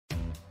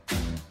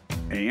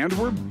And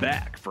we're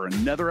back for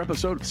another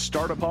episode of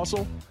Startup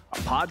Hustle, a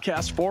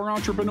podcast for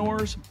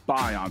entrepreneurs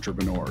by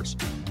entrepreneurs.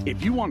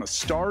 If you want to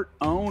start,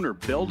 own, or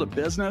build a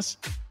business,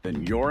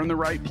 then you're in the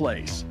right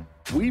place.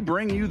 We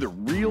bring you the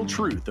real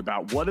truth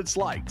about what it's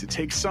like to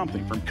take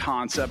something from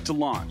concept to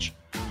launch.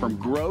 From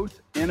growth,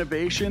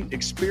 innovation,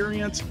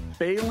 experience,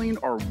 failing,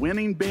 or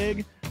winning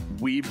big,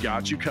 we've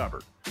got you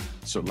covered.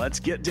 So let's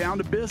get down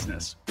to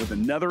business with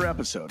another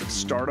episode of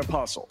Startup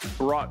Hustle,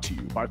 brought to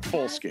you by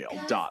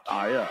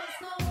Fullscale.io.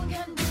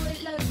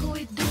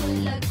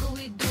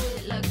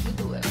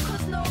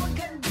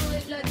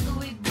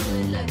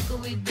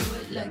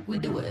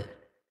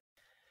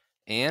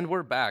 And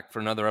we're back for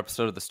another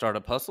episode of the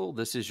Startup Hustle.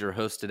 This is your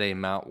host today,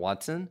 Matt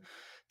Watson.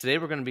 Today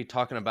we're going to be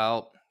talking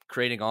about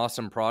creating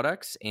awesome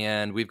products,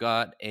 and we've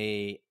got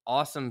an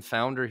awesome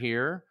founder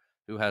here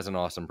who has an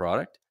awesome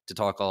product to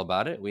talk all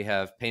about it. We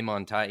have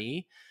Payman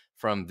Tai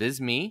from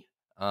Visme.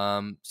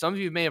 Some of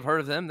you may have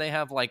heard of them. They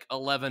have like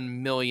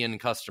 11 million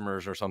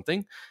customers or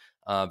something.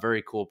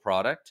 Very cool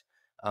product.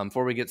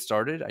 Before we get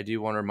started, I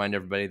do want to remind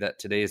everybody that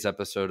today's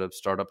episode of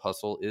Startup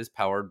Hustle is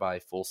powered by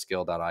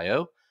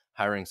Fullscale.io.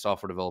 Hiring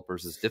software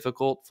developers is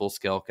difficult.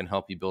 Fullscale can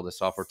help you build a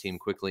software team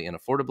quickly and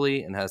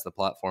affordably and has the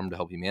platform to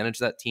help you manage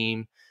that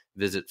team.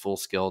 Visit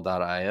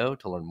Fullscale.io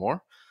to learn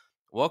more.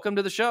 Welcome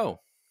to the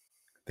show.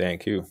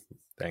 Thank you.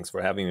 Thanks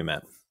for having me,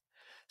 Matt.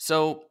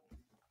 So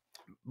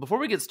before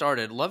we get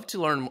started, I'd love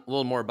to learn a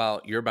little more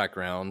about your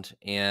background.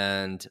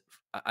 And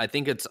I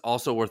think it's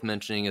also worth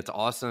mentioning, it's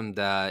awesome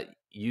that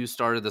you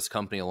started this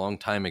company a long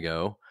time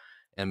ago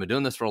and been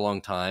doing this for a long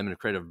time and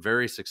created a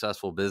very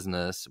successful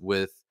business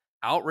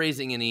without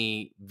raising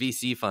any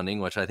VC funding,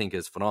 which I think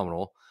is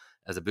phenomenal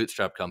as a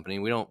bootstrap company.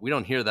 We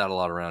don't hear that a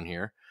lot around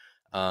here.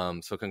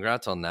 So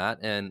congrats on that.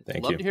 And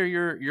I'd love to hear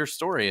your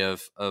story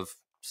of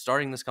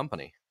starting this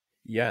company.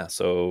 Yeah.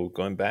 So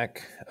going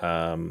back,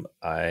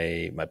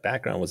 my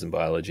background was in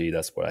biology.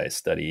 That's what I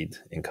studied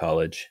in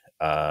college,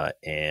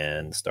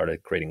 and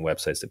started creating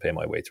websites to pay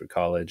my way through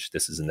college.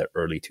 This is in the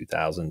early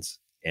 2000s,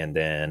 and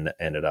then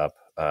ended up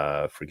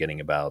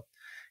forgetting about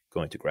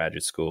going to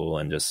graduate school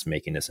and just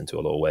making this into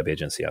a little web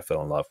agency. I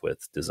fell in love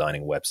with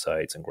designing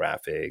websites and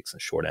graphics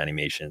and short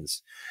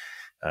animations.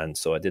 And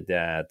so I did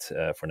that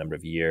for a number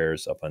of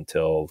years up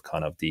until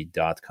kind of the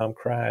dot-com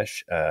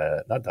crash,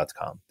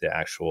 the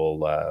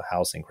actual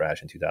housing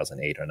crash in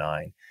 2008 or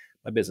 9.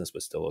 My business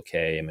was still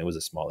okay. I mean, it was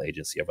a small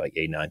agency of like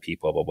 8-9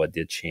 people, but what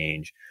did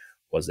change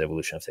was the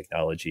evolution of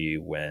technology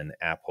when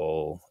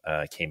Apple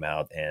came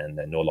out and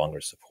no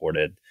longer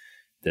supported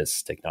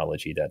this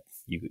technology that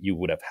you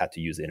would have had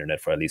to use the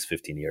internet for at least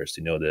 15 years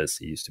to know this.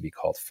 It used to be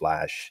called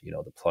Flash,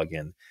 the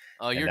plugin.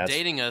 Oh, you're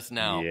dating us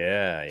now.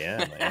 Yeah, I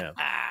am.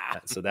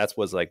 So that's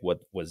what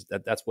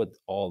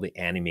all the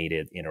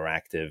animated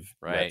interactive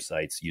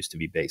websites used to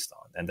be based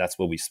on. And that's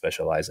what we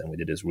specialize in. We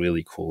did this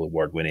really cool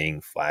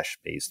award-winning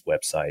Flash-based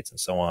websites and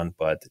so on.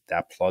 But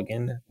that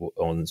plugin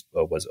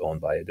was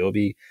owned by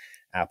Adobe.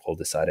 Apple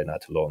decided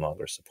not to no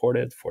longer support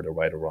it for the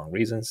right or wrong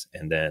reasons.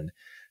 And then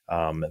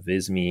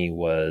Visme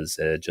was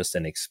just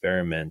an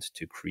experiment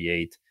to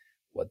create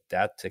what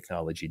that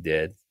technology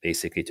did,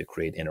 basically to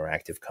create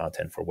interactive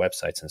content for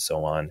websites and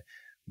so on,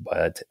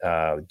 but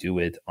do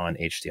it on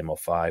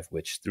HTML5,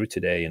 which through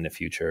today in the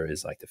future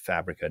is like the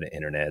fabric of the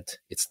internet.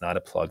 It's not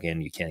a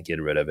plugin. You can't get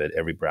rid of it.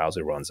 Every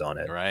browser runs on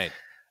it. Right.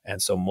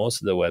 And so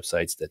most of the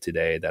websites that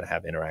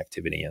have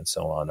interactivity and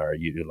so on are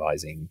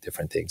utilizing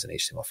different things in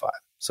HTML5.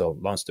 So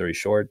long story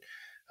short,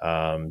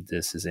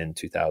 this is in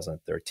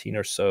 2013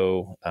 or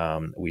so.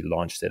 We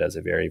launched it as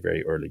a very,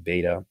 very early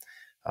beta.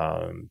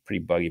 Pretty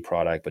buggy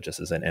product, but just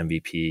as an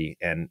MVP.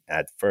 And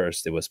at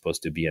first, it was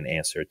supposed to be an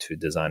answer to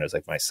designers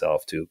like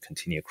myself to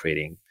continue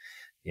creating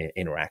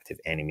interactive,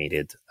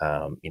 animated,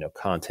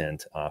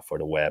 content for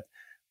the web.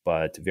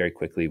 But very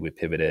quickly, we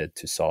pivoted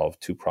to solve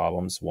two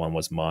problems. One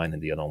was mine,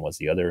 and the other one was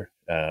the other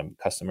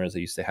customers I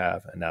used to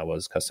have. And that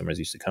was customers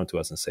used to come to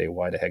us and say,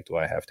 "Why the heck do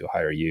I have to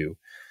hire you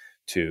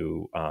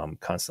to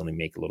constantly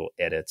make little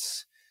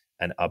edits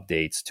and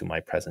updates to my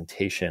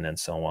presentation and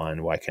so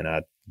on? Why can't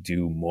I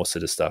do most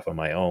of the stuff on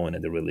my own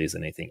and there really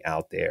isn't anything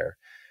out there?"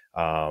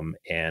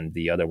 And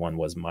the other one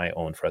was my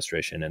own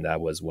frustration. And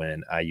that was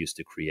when I used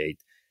to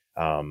create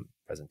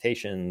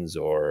presentations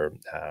or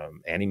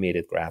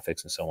animated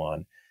graphics and so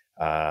on.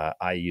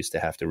 I used to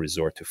have to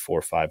resort to 4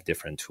 or 5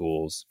 different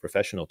tools,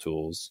 professional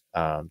tools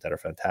that are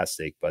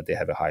fantastic, but they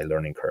have a high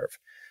learning curve.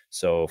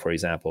 So for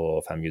example,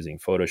 if I'm using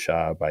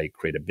Photoshop, I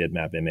create a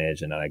bitmap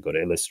image and then I go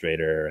to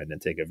Illustrator and then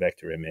take a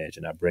vector image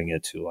and I bring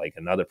it to like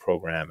another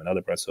program.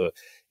 So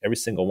every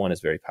single one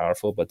is very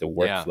powerful, but the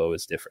workflow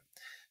is different.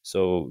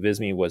 So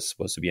Visme was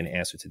supposed to be an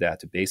answer to that,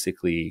 to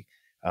basically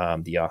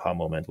the aha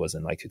moment was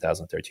in like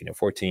 2013 or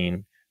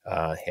 14.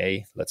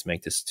 Hey, let's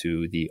make this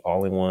to the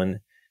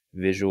all-in-one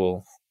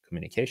visual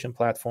communication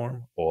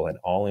platform or an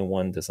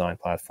all-in-one design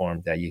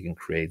platform that you can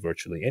create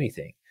virtually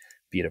anything,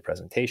 be it a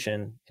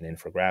presentation, an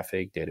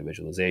infographic, data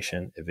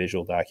visualization, a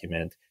visual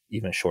document,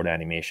 even short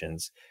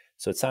animations.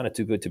 So it sounded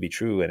too good to be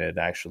true, and it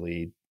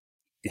actually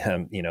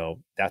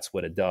that's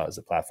what it does.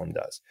 The platform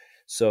does.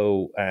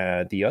 So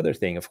the other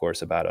thing, of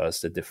course, about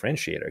us, the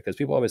differentiator, because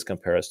people always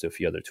compare us to a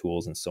few other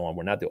tools and so on.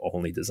 We're not the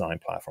only design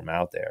platform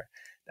out there.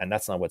 And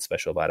that's not what's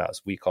special about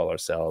us. We call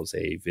ourselves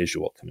a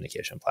visual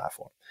communication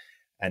platform.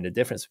 And the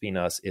difference between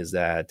us is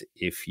that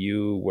if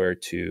you were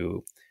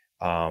to,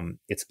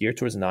 it's geared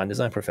towards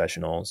non-design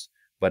professionals,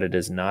 but it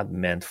is not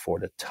meant for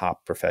the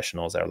top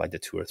professionals that are like the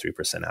 2 or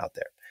 3% out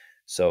there.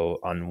 So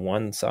on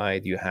one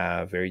side, you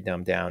have very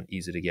dumbed down,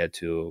 easy to get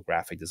to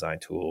graphic design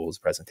tools,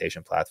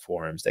 presentation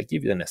platforms that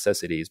give you the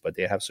necessities, but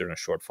they have certain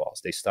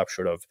shortfalls. They stop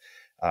short of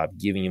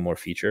giving you more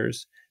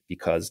features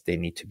because they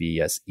need to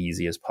be as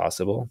easy as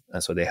possible.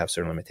 And so they have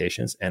certain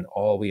limitations. And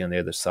all we on the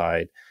other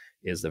side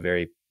is the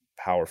very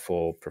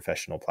powerful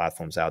professional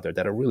platforms out there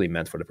that are really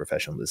meant for the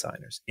professional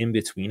designers. In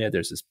between it,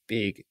 there's this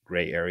big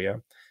gray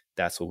area.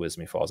 That's what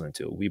Wisme falls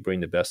into. We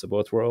bring the best of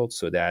both worlds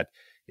so that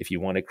if you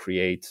want to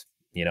create,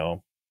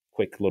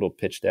 quick little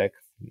pitch deck,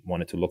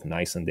 want it to look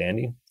nice and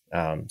dandy,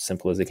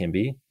 simple as it can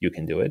be, you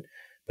can do it.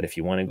 But if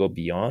you want to go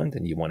beyond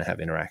and you want to have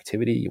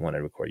interactivity, you want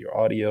to record your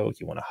audio,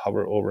 you want to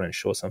hover over and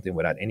show something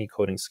without any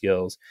coding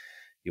skills,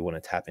 you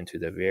want to tap into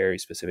the very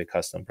specific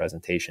custom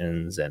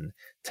presentations and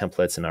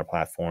templates in our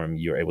platform,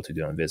 you're able to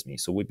do it on Visme.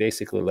 So we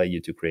basically let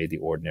you to create the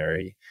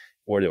ordinary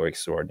or the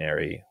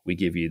extraordinary. We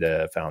give you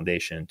the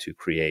foundation to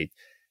create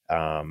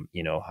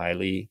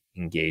highly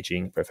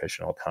engaging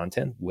professional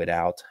content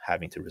without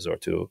having to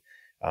resort to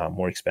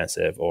more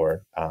expensive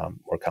or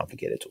more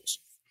complicated tools.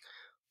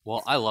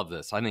 Well, I love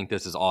this. I think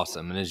this is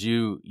awesome. And as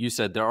you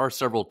said, there are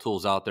several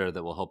tools out there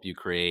that will help you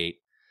create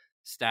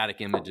static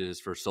images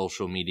for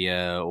social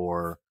media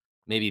or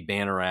maybe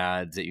banner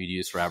ads that you'd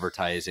use for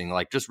advertising,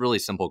 like just really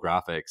simple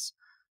graphics.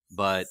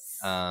 But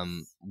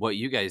what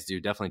you guys do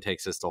definitely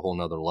takes this to a whole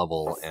nother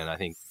level. And I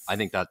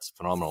think that's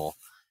phenomenal.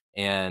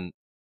 And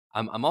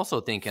I'm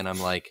also thinking,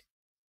 I'm like,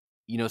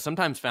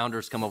 sometimes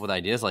founders come up with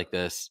ideas like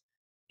this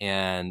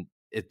and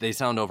they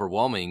sound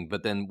overwhelming,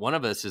 but then one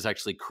of us is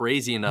actually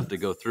crazy enough to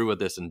go through with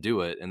this and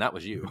do it. And that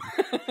was you.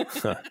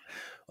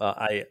 Well,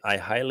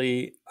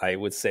 I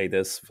would say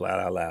this flat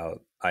out loud.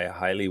 I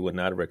highly would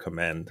not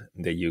recommend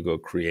that you go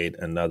create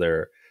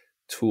another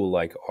tool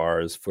like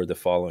ours for the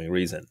following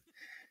reason.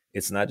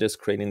 It's not just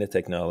creating the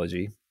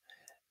technology.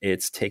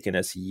 It's taken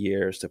us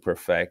years to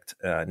perfect,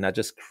 not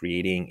just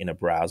creating in a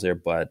browser,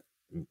 but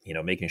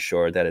making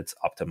sure that it's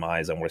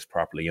optimized and works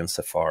properly in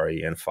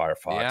Safari and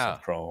Firefox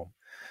and Chrome.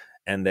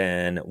 And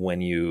then when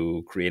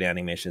you create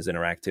animations,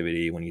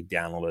 interactivity, when you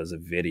download it as a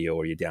video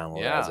or you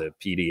download it as a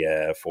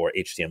PDF or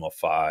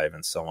HTML5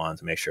 and so on,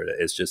 to make sure that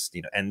it's just,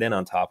 and then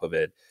on top of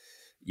it,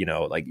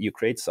 like you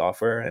create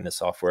software and the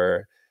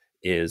software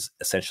is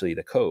essentially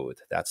the code.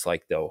 That's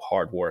like the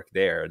hard work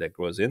there that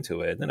goes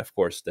into it. And then of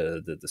course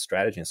the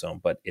strategy and so on,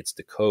 but it's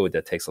the code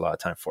that takes a lot of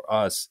time. For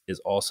us is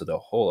also the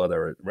whole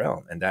other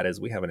realm. And that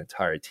is we have an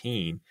entire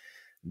team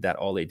that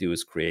all they do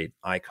is create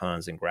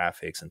icons and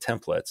graphics and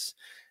templates.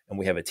 And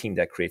we have a team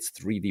that creates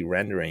 3D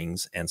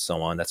renderings and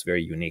so on. That's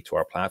very unique to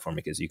our platform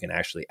because you can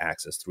actually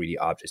access 3D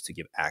objects to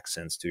give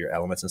accents to your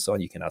elements and so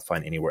on. You cannot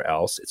find anywhere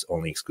else. It's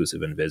only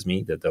exclusive in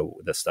Visme,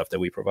 the stuff that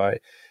we provide.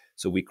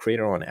 So we create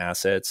our own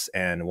assets.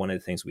 And one of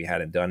the things we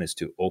hadn't done is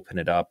to open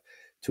it up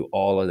to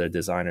all other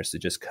designers to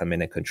just come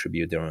in and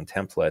contribute their own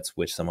templates,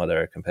 which some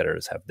other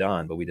competitors have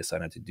done. But we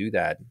decided to do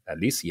that, at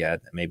least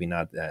yet, maybe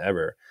not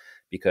ever,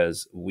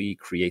 because we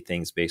create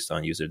things based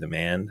on user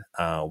demand.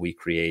 We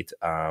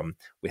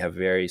have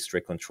very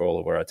strict control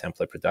over our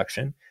template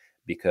production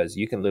because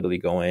you can literally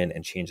go in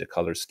and change the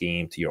color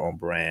scheme to your own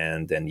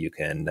brand, and you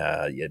can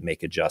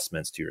make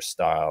adjustments to your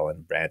style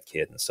and brand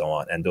kit and so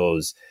on. And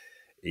those,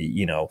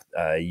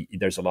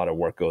 there's a lot of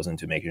work goes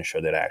into making sure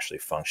that it actually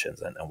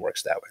functions and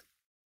works that way.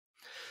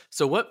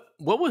 So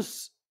what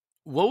was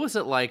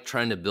it like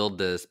trying to build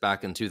this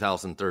back in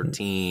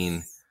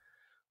 2013?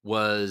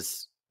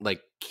 Was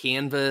like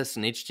Canvas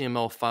and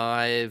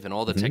HTML5 and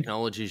all the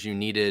technologies you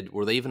needed,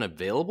 were they even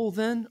available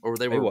then, or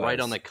they were right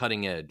on the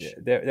cutting edge?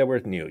 Yeah, they were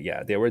new.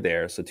 Yeah, they were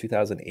there. So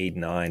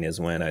 2008-09 is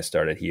when I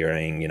started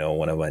hearing,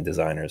 one of my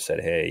designers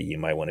said, hey, you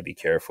might want to be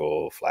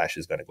careful. Flash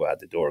is going to go out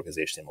the door because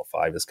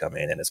HTML5 is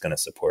coming and it's going to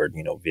support,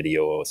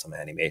 video, some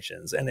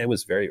animations. And it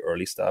was very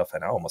early stuff.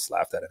 And I almost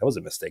laughed at it. That was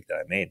a mistake that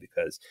I made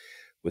because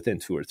within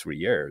 2 or 3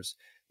 years,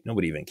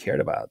 nobody even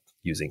cared about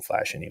using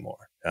Flash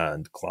anymore.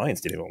 And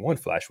clients didn't even want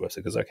Flash website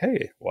because like,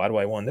 hey, why do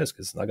I want this?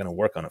 Because it's not going to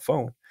work on a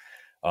phone,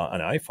 on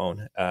an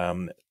iPhone.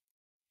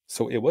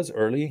 So it was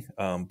early,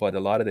 but a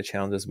lot of the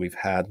challenges we've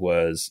had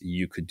was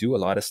you could do a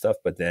lot of stuff,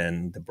 but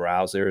then the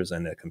browsers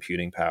and the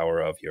computing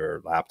power of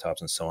your laptops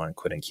and so on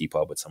couldn't keep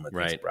up with some of the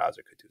things the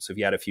browser could do. So if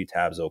you had a few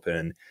tabs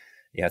open,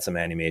 you had some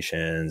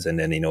animations, and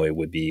then, it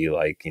would be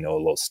like, a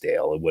little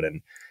stale. It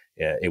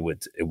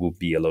would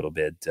be a little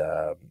bit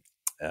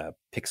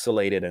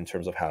pixelated in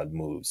terms of how it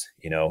moves,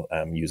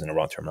 using the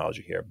wrong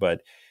terminology here.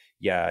 But,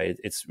 yeah,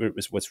 it's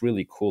what's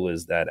really cool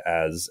is that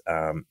as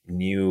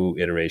new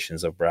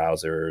iterations of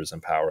browsers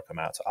and Power come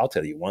out. So I'll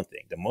tell you one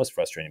thing: the most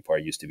frustrating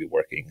part used to be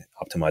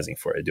optimizing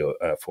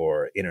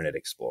for Internet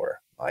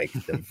Explorer, like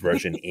the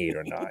version 8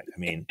 or 9. I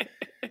mean,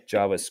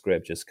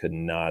 JavaScript just could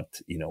not,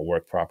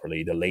 work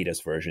properly. The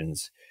latest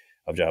versions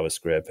of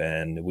JavaScript,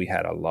 and we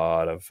had a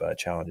lot of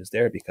challenges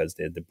there because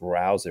the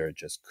browser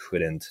just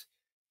couldn't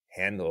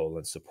handle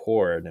and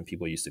support, and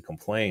people used to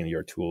complain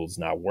your tool's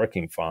not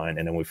working fine,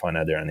 and then we find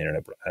out they're on the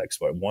Internet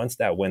Explorer. Once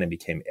that went and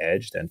became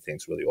Edge, then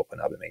things really opened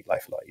up and made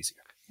life a lot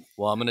easier.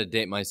 Well, I'm going to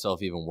date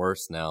myself even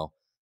worse now.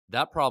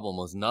 That problem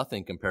was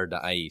nothing compared to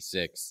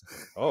IE6.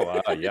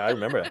 Oh, yeah, I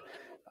remember that.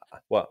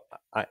 Well,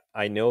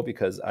 I know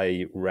because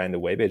I ran the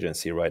web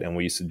agency, right? And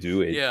we used to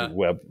do it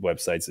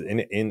websites in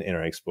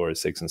Internet Explorer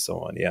 6 and so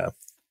on. Yeah.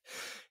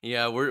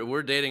 Yeah,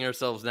 we're dating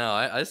ourselves now.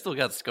 I still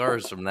got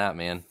scars from that,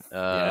 man.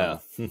 Yeah.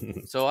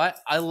 So I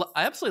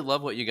absolutely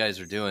love what you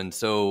guys are doing.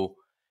 So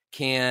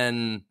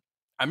I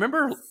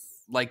remember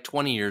like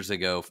 20 years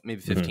ago, maybe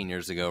 15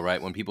 years ago,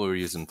 right, when people were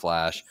using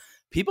Flash,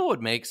 people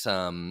would make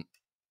some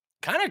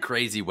kind of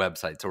crazy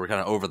websites that were kind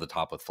of over the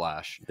top with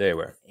Flash. They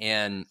were.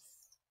 And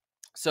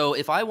so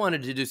if I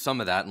wanted to do some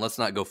of that, and let's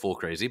not go full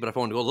crazy, but if I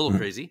want to go a little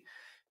crazy,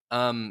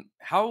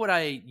 how would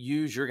I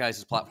use your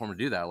guys' platform to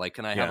do that? Like,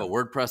 can I have a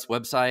WordPress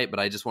website, but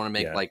I just want to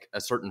make like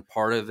a certain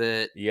part of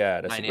it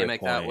that's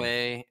dynamic that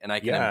way, and I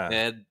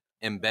can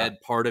embed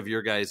part of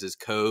your guys'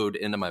 code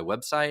into my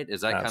website?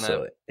 Is that kind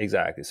of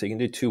exactly? So you can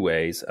do two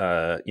ways.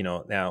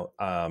 Now,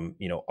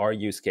 our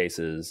use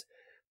cases,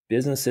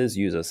 businesses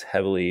use us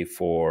heavily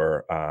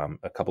for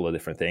a couple of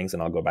different things,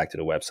 and I'll go back to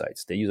the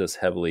websites. They use us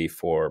heavily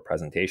for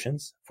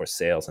presentations, for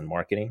sales and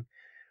marketing,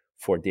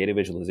 for data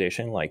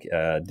visualization, like,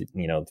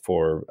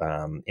 for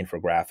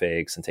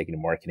infographics and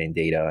taking marketing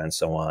data and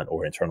so on,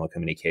 or internal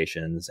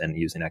communications and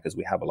using that because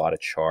we have a lot of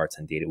charts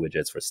and data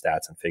widgets for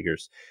stats and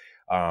figures.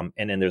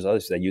 And then there's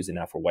others that use it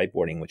now for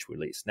whiteboarding, which we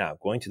release. Now,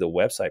 going to the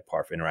website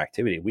part for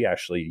interactivity, we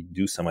actually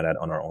do some of that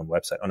on our own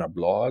website. On our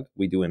blog,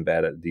 we do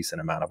embed a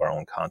decent amount of our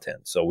own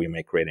content. So we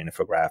may create an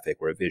infographic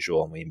or a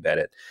visual and we embed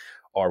it.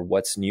 Our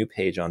What's New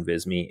page on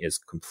Visme is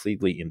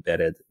completely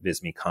embedded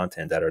Visme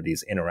content that are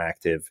these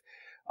interactive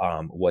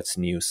What's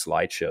New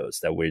slideshows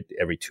that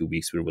every 2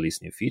 weeks we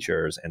release new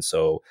features. And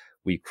so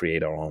we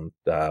create our own,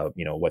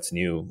 What's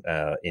New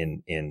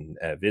in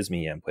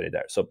Visme and put it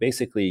there. So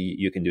basically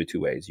you can do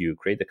two ways. You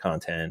create the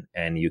content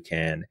and you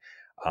can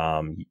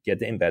get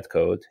the embed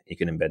code. You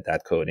can embed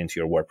that code into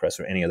your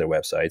WordPress or any other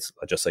websites,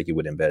 just like you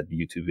would embed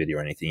YouTube video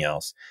or anything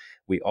else.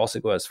 We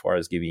also go as far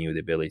as giving you the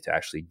ability to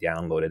actually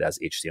download it as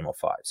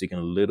HTML5. So you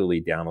can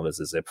literally download it as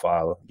a zip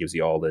file. It gives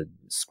you all the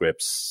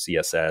scripts,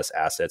 CSS,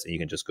 assets, and you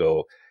can just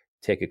go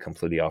take it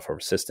completely off our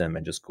system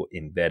and just go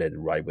embed it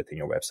right within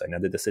your website. Now,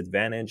 the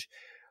disadvantage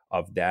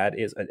of that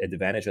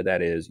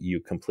is you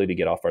completely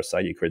get off our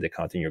site, you create the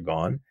content, you're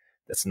gone.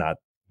 That's not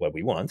what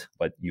we want,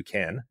 but you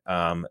can.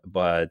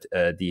 But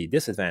the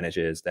disadvantage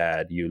is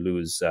that you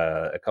lose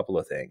a couple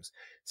of things.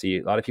 See,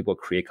 a lot of people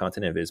create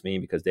content in Visme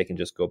because they can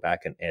just go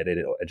back and edit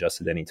it or adjust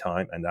it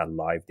anytime, and that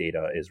live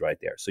data is right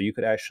there. So you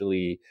could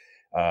actually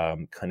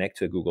connect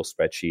to a Google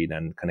spreadsheet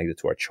and connect it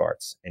to our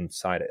charts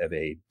inside of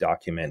a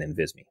document in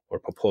Visme or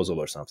proposal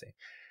or something.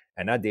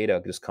 And that data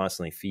just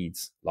constantly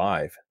feeds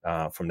live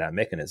from that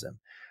mechanism.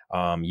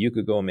 You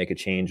could go and make a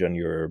change on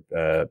your,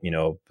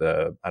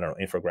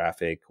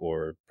 infographic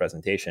or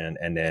presentation,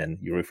 and then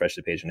you refresh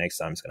the page, and next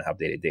time it's going to have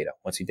updated data.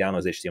 Once you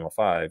download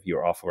HTML5,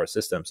 you're off of our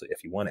system. So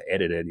if you want to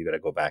edit it, you got to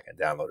go back and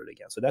download it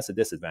again. So that's a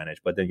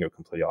disadvantage, but then you're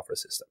completely off our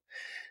system.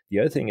 The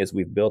other thing is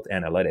we've built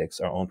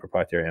analytics, our own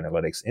proprietary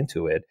analytics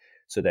into it,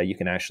 so that you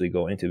can actually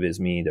go into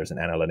Visme. There's an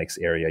analytics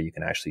area. You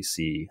can actually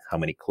see how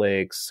many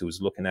clicks, who's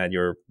looking at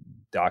your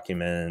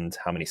document,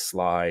 how many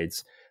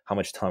slides, how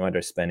much time are they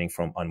spending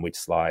on which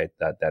slide.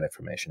 That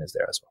information is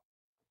there as well.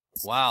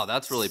 Wow,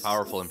 that's really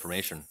powerful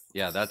information.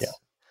 Yeah,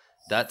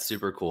 that's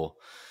super cool.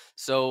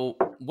 So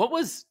what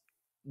was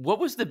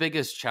the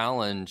biggest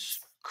challenge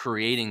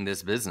creating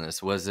this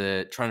business? Was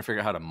it trying to figure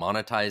out how to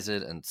monetize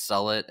it and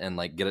sell it and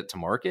like get it to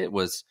market?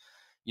 Was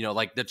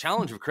like the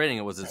challenge of creating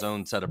it was its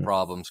own set of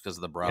problems because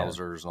of the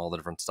browsers and all the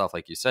different stuff,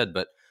 like you said.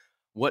 But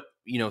what,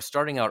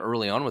 starting out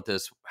early on with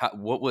this,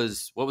 what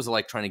was it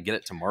like trying to get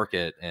it to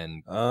market?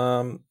 And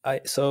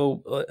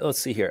so let's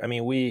see here. I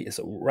mean,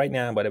 right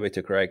now, by the way,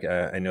 to correct,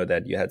 I know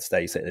that you had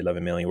studies at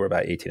 11 million. We're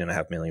about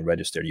 18.5 million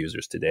registered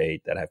users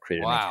today that have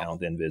created an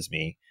account in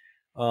Visme.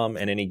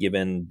 And any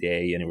given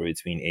day, anywhere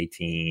between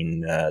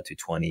 18 to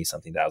 20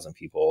 something thousand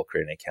people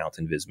create an account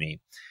in Visme.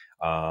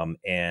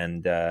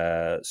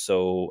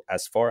 So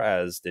as far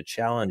as the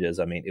challenges,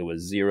 I mean, it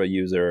was 0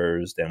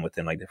 users. Then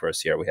within like the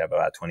first year, we have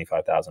about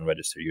 25,000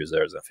 registered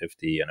users and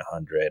 50 and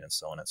 100 and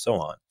so on and so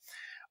on.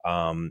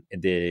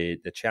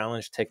 The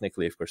challenge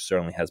technically, of course,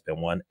 certainly has been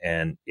one,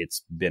 and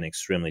it's been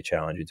extremely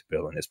challenging to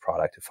build on this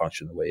product to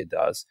function the way it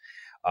does.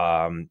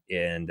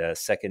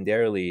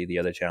 Secondarily, the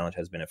other challenge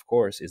has been, of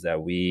course, is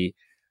that we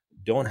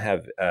don't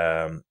have,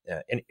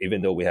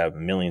 even though we have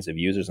millions of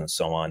users and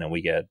so on, and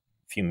we get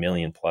few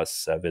million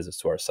plus visits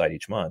to our site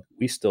each month,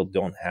 we still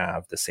don't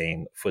have the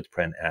same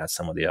footprint as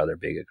some of the other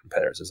bigger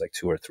competitors. There's like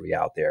 2 or 3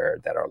 out there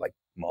that are like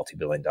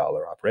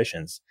multi-billion-dollar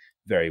operations,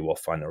 very well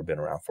funded or been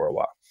around for a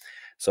while.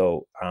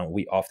 So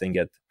we often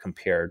get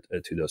compared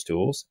to those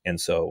tools. And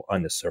so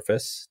on the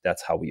surface,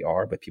 that's how we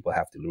are. But people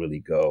have to really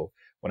go.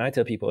 When I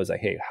tell people, it's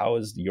like, hey, how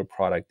is your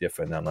product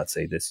different than, let's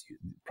say, this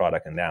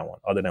product and that one?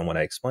 Other than what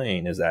I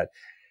explain is that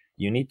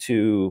you need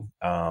to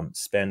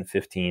spend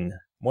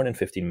more than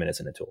 15 minutes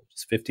in the tool,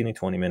 just 15 to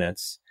 20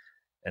 minutes.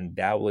 And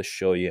that will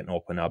show you and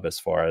open up as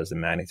far as the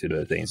magnitude of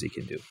the things you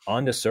can do.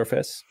 On the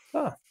surface,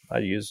 I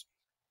use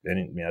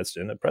it's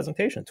in a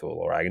presentation tool,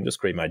 or I can just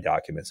create my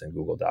documents in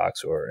Google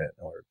Docs or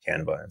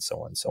Canva and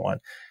so on and so on.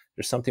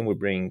 There's something we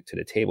bring to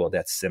the table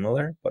that's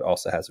similar, but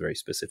also has very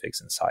specifics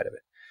inside of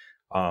it.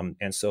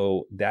 And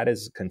so that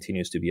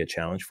continues to be a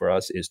challenge for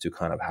us, is to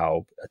kind of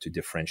how to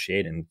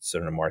differentiate in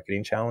certain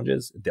marketing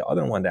challenges. The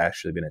other one that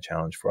actually been a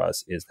challenge for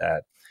us is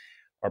that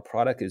our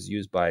product is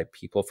used by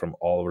people from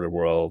all over the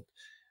world,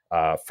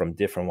 from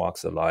different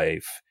walks of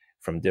life,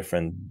 from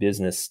different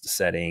business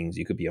settings.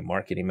 You could be a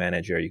marketing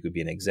manager, you could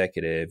be an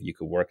executive, you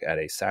could work at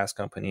a SaaS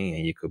company,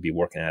 and you could be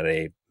working at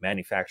a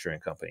manufacturing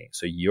company.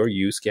 So your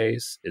use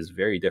case is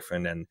very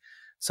different than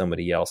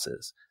somebody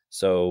else's.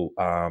 So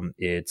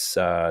it's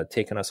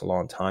taken us a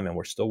long time, and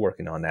we're still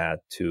working on that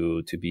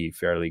to be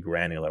fairly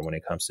granular when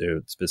it comes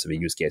to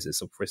specific use cases.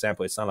 So for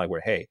example, it's not like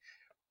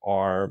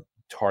our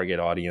target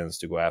audience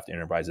to go after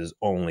enterprises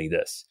only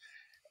this.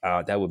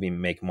 That would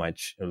make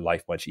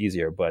life much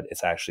easier, but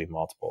it's actually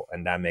multiple.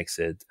 And that makes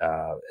it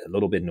a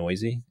little bit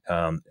noisy,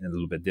 and a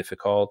little bit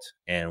difficult.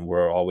 And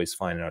we're always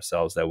finding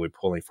ourselves that we're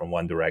pulling from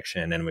one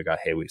direction, and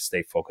we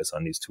stay focused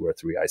on these 2 or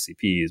 3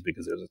 ICPs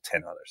because there's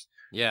 10 others.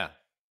 Yeah.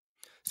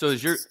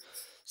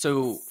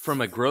 So from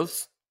a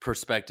growth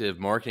perspective,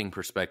 marketing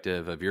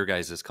perspective of your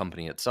guys'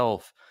 company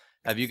itself,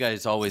 have you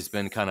guys always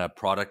been kind of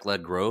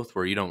product-led growth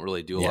where you don't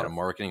really do a lot of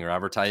marketing or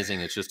advertising?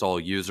 It's just all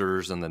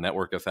users and the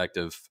network effect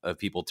of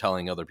people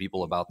telling other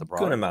people about the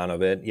product? Good amount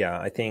of it. Yeah,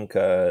 I think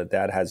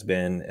that has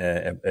been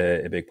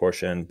a big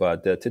portion.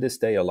 But to this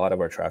day, a lot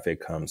of our traffic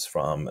comes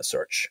from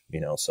search.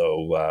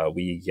 So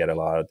we get a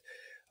lot.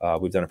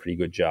 We've done a pretty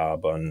good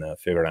job on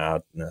figuring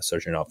out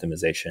search engine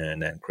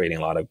optimization and creating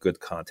a lot of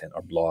good content.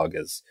 Our blog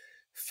is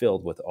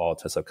filled with all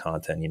types of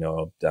content.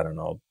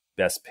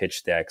 Best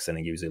pitch decks, and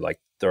it gives you like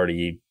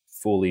 30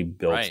 fully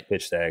built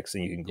pitch decks,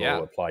 and you can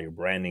go apply your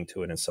branding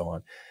to it and so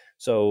on.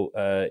 So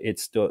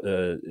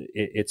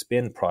it's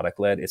been product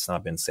led. It's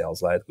not been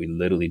sales led. We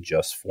literally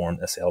just formed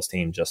a sales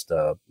team just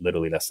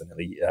literally less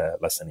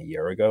than a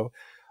year ago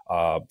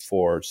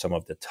for some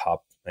of the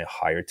top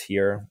higher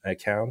tier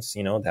accounts,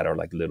 that are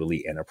like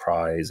literally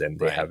enterprise, and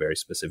they have very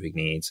specific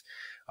needs.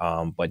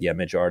 But yeah,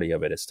 majority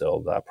of it is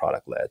still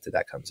product led.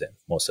 That comes in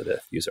most of the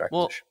user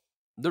acquisition.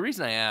 Well, the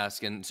reason I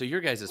ask, and so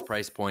your guys'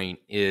 price point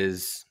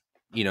is,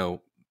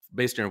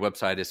 based on your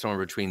website, is somewhere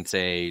between,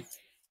 say,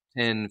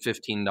 $10,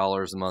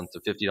 $15 a month to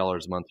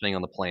 $50 a month, depending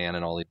on the plan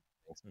and all these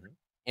things. Mm-hmm.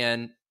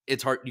 And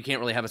it's hard. You can't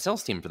really have a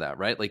sales team for that,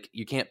 right? Like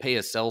you can't pay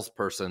a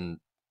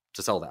salesperson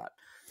to sell that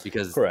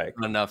because there's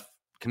not enough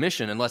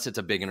commission unless it's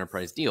a big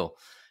enterprise deal.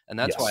 And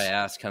that's why I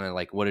asked kind of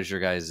like, what is your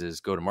guys'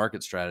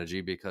 go-to-market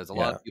strategy? Because a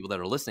lot of people that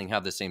are listening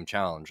have the same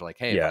challenge. Like,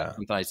 hey, if I have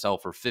something I sell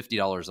for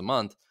 $50 a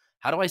month,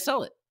 how do I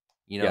sell it?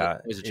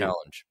 It's a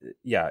challenge.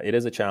 It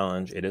is a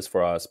challenge. It is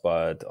for us,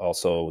 but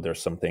also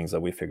there's some things that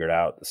we figured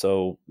out.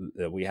 So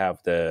we have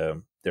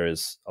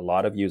there's a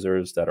lot of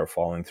users that are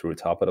falling through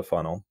top of the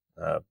funnel.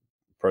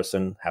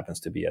 Person happens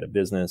to be at a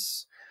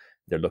business.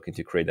 They're looking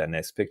to create that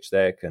next pitch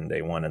deck, and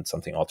they wanted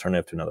something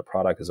alternative to another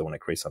product because they want to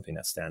create something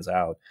that stands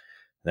out.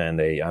 Then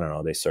they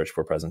search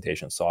for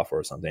presentation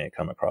software or something and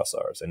come across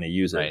ours, and they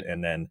use it.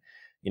 And then,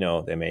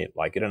 they may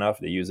like it enough,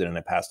 they use it and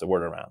they pass the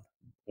word around.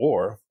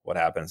 Or what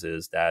happens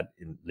is that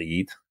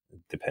lead,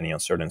 depending on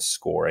certain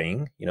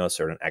scoring,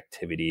 certain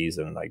activities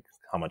and like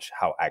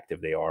how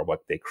active they are,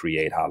 what they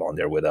create, how long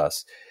they're with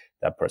us,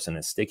 that person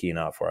is sticky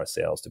enough for our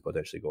sales to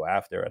potentially go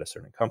after at a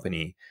certain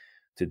company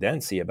to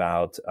then see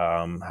about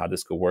how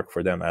this could work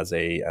for them as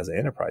an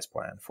enterprise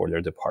plan for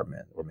their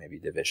department or maybe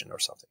division or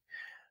something.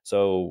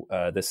 So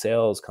the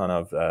sales kind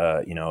of,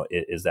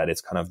 is that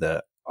it's kind of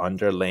the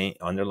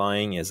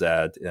underlying is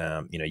that,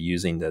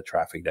 using the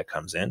traffic that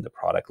comes in, the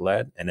product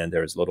led, and then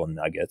there's little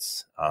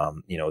nuggets,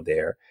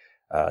 there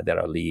that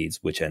are leads,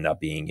 which end up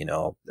being,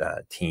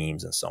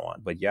 teams and so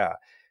on. But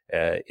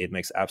it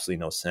makes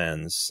absolutely no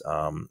sense,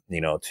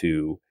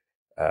 to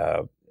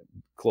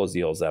close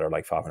deals that are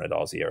like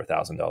 $500 a year,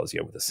 $1,000 a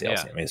year with a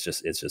sales team. I mean, it's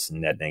just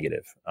net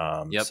negative.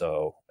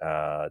 So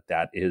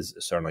that is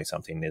certainly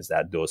something is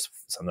that those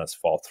sometimes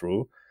fall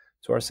through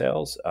to our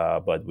sales,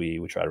 but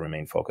we try to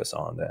remain focused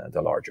on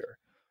the larger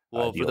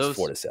deals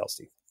for the sales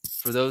team.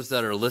 For those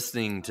that are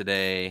listening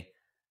today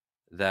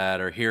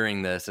that are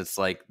hearing this, it's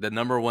like the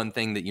number one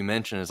thing that you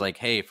mentioned is like,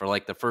 hey, for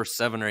like the first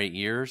 7 or 8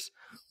 years,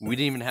 we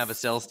didn't even have a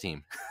sales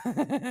team.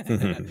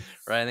 Right?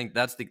 I think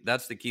that's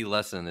the key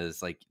lesson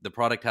is like the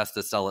product has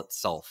to sell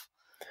itself.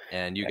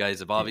 And you guys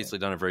have obviously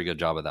done a very good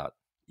job of that.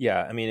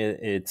 Yeah, I mean,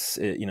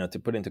 to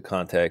put into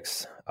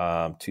context,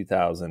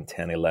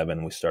 2010,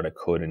 11, we started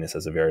coding this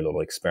as a very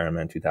little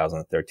experiment.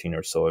 2013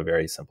 or so, a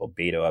very simple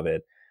beta of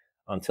it.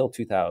 Until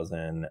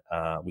 2000,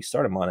 we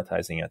started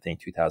monetizing, I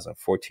think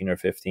 2014 or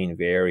 15,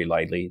 very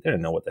lightly.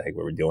 Didn't know what the heck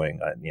we were doing.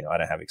 I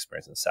didn't have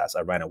experience in SaaS.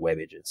 I ran a web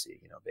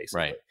agency,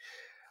 basically.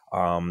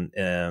 Right.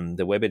 And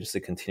the web agency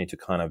continued to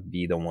kind of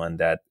be the one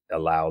that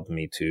allowed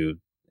me to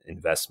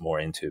invest more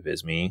into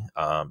Visme,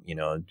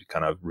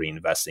 kind of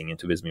reinvesting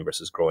into Visme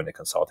versus growing the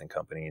consulting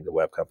company, the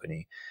web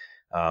company.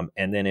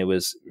 And then it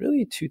was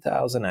really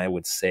 2000, I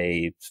would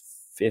say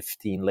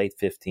 15, late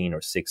 15 or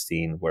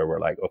 16, where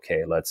we're like,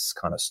 okay, let's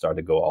kind of start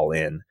to go all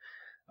in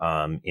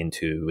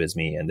into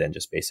Visme, and then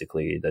just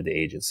basically the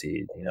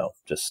agency,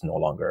 just no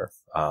longer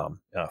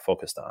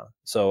focused on.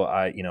 So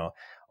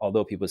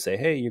although people say,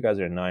 hey, you guys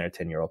are a 9 or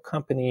 10-year-old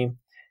company,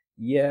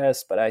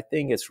 yes, but I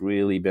think it's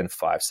really been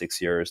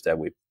 5-6 years that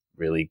we've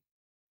really,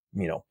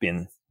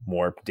 been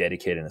more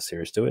dedicated and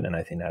serious to it. And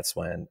I think that's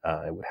when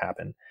it would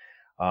happen.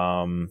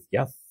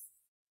 Yeah.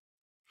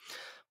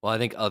 Well, I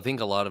think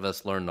a lot of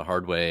us learn the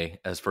hard way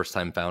as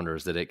first-time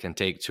founders that it can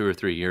take 2 or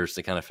 3 years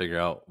to kind of figure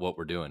out what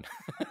we're doing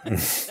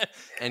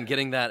and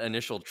getting that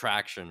initial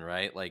traction,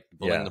 right? Like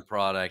building the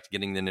product,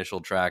 getting the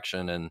initial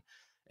traction and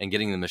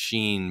getting the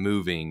machine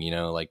moving,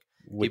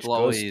 Which people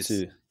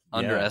always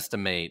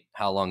underestimate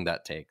how long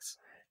that takes.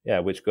 Yeah.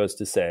 Which goes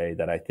to say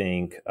that I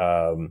think,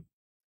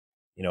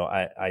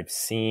 I've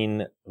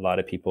seen a lot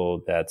of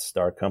people that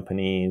start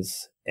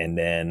companies and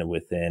then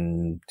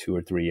within 2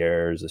 or 3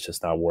 years, it's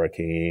just not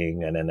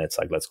working. And then it's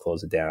like, let's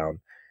close it down.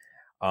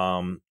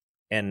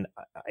 And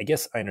I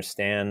guess I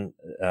understand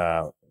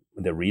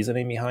the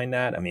reasoning behind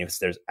that. I mean, if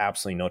there's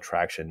absolutely no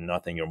traction,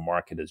 nothing, your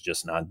market is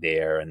just not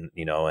there. And,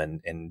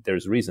 and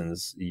there's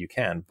reasons you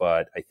can,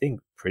 but I think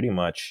pretty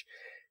much,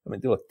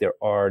 look, there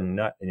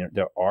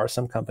are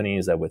some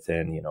companies that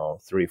within,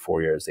 3 or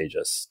 4 years, they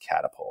just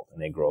catapult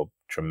and they grow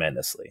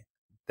tremendously.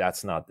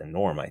 That's not the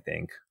norm, I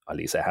think. At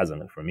least it hasn't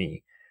been for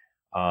me.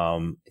 I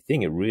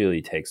think it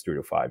really takes 3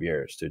 to 5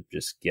 years to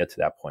just get to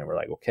that point where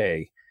like,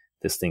 okay,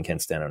 this thing can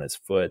stand on its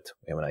foot.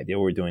 We have an idea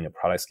what we're doing. The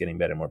product's getting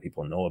better. More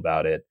people know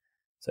about it.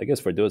 So I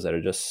guess for those that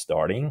are just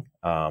starting,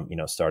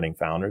 starting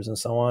founders and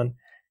so on,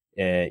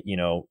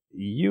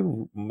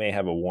 you may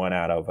have a 1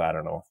 out of,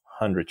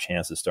 100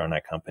 chances starting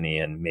that company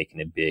and making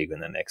it big in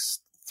the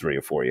next 3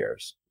 or 4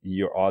 years.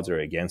 Your odds are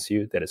against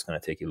you that it's going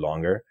to take you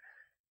longer.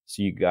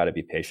 So you got to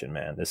be patient,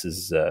 man. This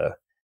is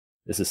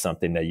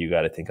something that you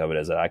got to think of it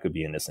as that I could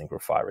be in this thing for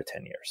 5 or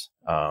 10 years.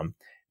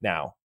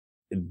 Now,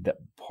 the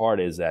part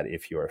is that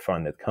if you're a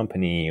funded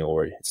company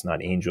or it's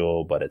not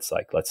angel, but it's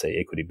like, let's say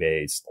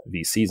equity-based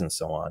VCs and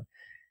so on,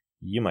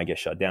 you might get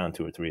shut down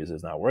 2 or 3 years.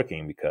 It's not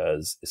working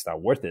because it's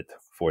not worth it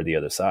for the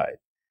other side.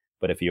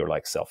 But if you're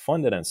like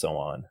self-funded and so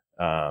on,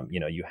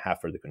 you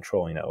have further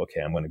control,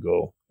 okay, I'm going to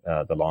go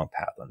the long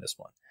path on this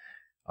one.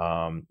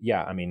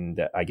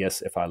 I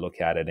guess if I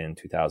look at it in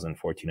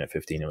 2014 or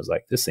 15, it was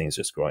like, this thing's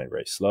just growing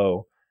very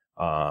slow.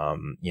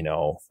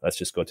 Let's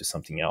just go to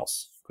something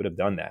else. Could have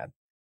done that.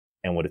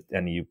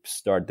 And you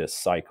start this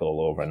cycle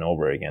over and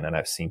over again. And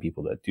I've seen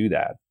people that do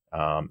that.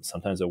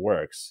 Sometimes it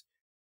works,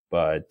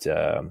 but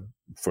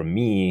for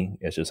me,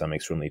 it's just, I'm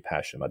extremely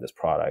passionate about this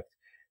product.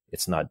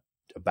 It's not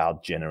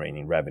about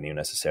generating revenue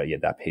necessarily.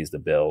 That pays the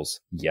bills.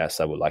 Yes,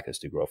 I would like us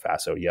to grow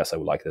faster. Yes, I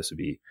would like us to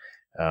be,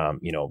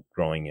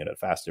 growing at a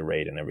faster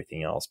rate and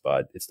everything else,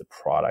 but it's the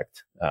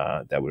product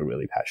that we're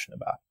really passionate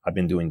about. I've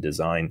been doing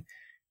design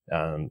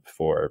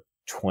for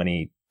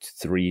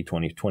 23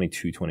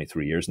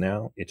 years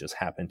now. It just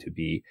happened to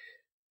be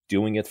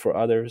doing it for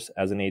others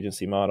as an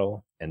agency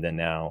model, and then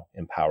now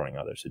empowering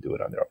others to do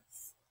it on their own.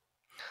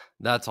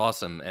 That's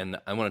awesome. And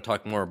I want to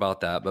talk more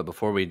about that. But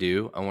before we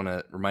do, I want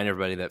to remind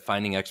everybody that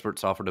finding expert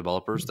software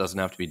developers doesn't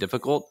have to be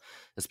difficult,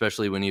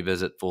 especially when you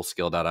visit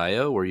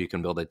Fullscale.io, where you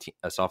can build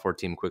a software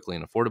team quickly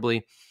and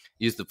affordably.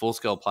 Use the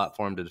Fullscale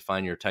platform to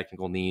define your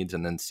technical needs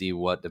and then see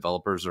what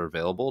developers are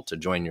available to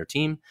join your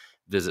team.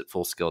 Visit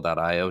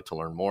Fullscale.io to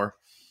learn more.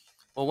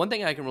 Well, one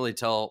thing I can really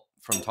tell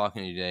from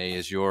talking to you today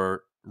is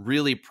you're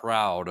really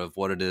proud of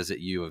what it is that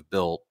you have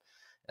built.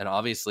 And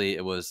obviously,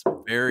 it was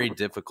very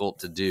difficult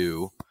to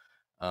do.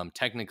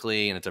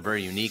 Technically, and it's a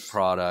very unique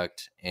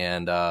product,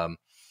 and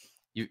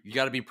you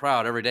got to be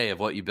proud every day of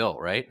what you built,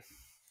 right?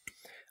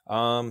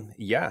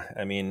 Yeah,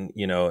 I mean,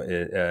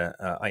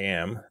 I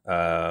am,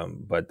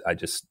 but I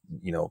just,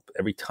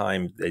 every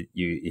time that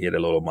you hit a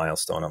little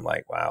milestone, I'm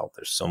like, wow,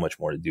 there's so much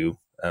more to do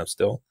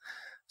still.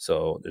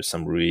 So there's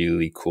some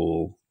really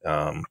cool,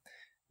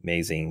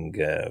 amazing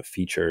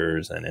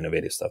features and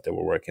innovative stuff that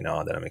we're working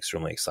on that I'm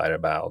extremely excited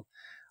about.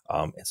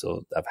 And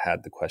so I've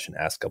had the question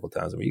asked a couple of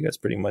times, well, you guys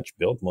pretty much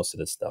built most of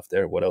this stuff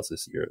there. What else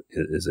is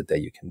it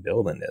that you can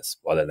build in this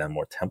other than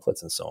more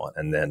templates and so on?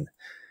 And then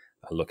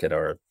I look at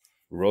our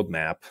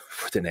roadmap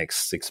for the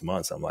next 6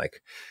 months. I'm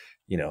like,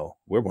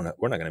 we're not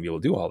going to be able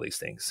to do all these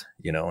things.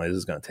 This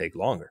is going to take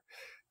longer.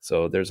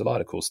 So there's a lot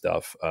of cool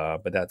stuff.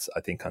 But that's,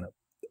 I think, kind of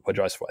what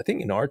drives for. I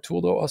think in our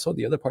tool, though, also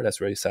the other part that's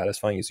really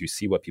satisfying is you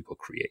see what people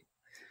create.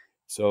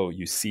 So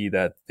you see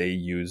that they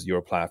use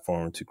your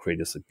platform to create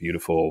this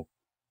beautiful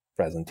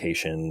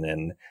presentation,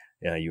 and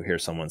you hear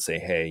someone say,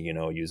 hey,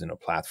 using a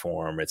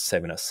platform, it's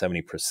saving us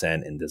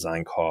 70% in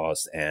design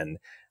costs, and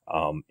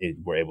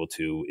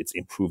it's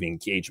improving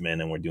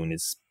engagement, and we're doing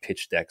these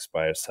pitch decks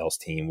by our sales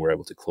team. We're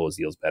able to close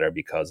deals better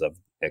because of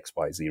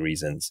XYZ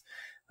reasons.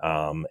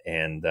 And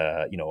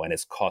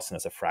it's costing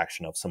us a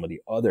fraction of some of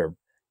the other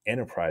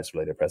enterprise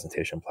related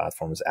presentation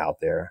platforms out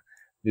there.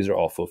 These are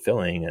all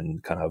fulfilling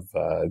and kind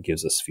of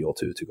gives us fuel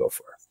to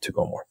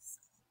go more.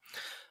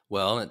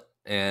 Well,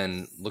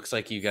 and looks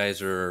like you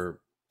guys are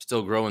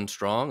still growing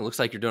strong. It looks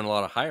like you're doing a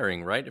lot of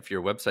hiring, right? If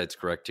your website's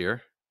correct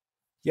here.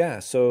 Yeah,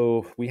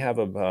 so we have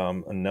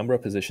a number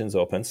of positions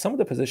open. Some of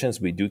the positions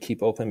we do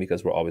keep open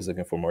because we're always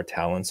looking for more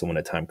talent. So when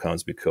the time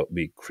comes,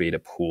 we create a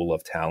pool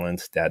of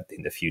talent that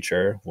in the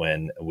future,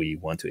 when we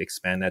want to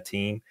expand that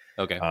team,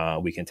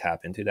 we can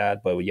tap into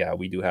that. But yeah,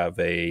 we do have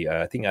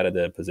I think out of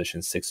the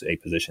positions, 6 to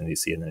 8 positions you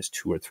see, and there's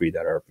 2 or 3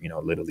 that are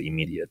literally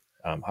immediate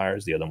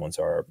hires. The other ones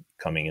are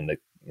coming in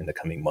the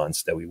coming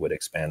months that we would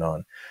expand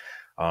on.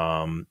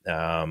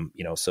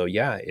 So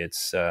yeah,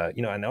 it's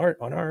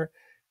on our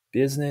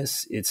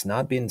business, it's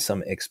not been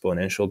some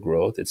exponential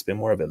growth. It's been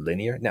more of a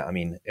linear. Now, I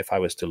mean, if I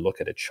was to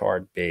look at a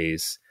chart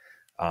base,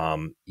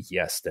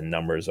 yes, the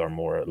numbers are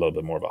a little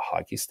bit more of a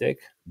hockey stick,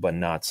 but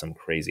not some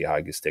crazy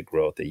hockey stick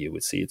growth that you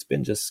would see. It's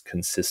been just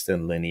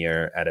consistent,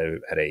 linear at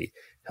a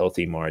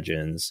healthy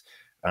margins.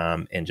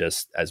 And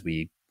just as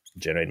we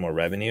generate more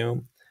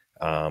revenue,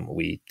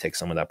 we take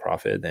some of that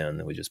profit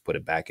and we just put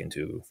it back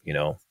into,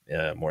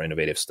 more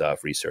innovative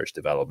stuff, research,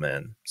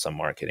 development, some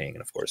marketing,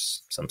 and of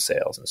course, some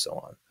sales and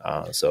so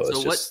on.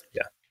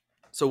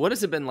 So what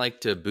has it been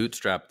like to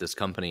bootstrap this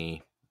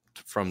company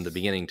from the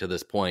beginning to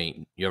this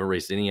point? You haven't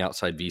raised any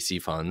outside VC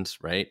funds,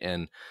 right?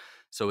 And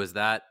so has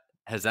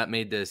that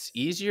made this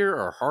easier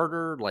or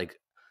harder? Like,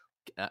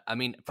 I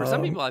mean, for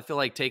some people, I feel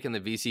like taking the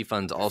VC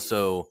funds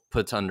also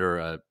puts under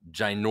a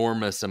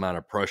ginormous amount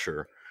of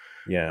pressure.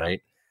 Yeah.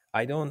 Right.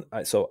 I don't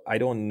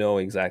know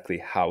exactly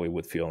how it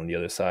would feel on the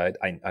other side.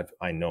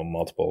 I know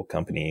multiple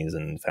companies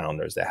and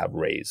founders that have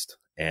raised,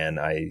 and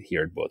I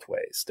hear it both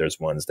ways.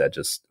 There's ones that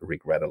just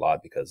regret a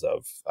lot because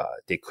of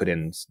they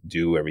couldn't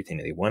do everything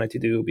that they wanted to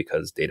do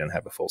because they didn't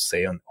have a full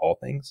say on all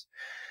things.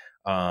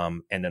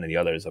 And then the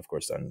others, of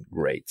course, done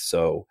great.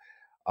 So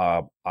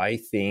I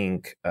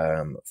think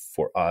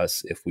for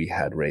us, if we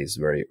had raised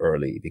very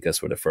early, because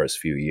for the first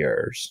few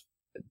years,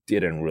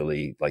 didn't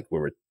really we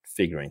were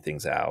figuring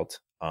things out.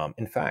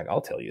 In fact,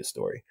 I'll tell you a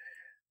story.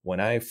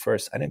 When I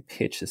didn't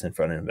pitch this in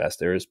front of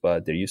investors,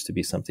 but there used to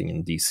be something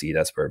in DC.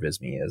 That's where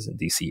Visme is, in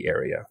DC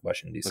area,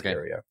 Washington DC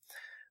area.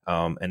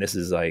 And this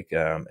is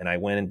and I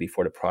went in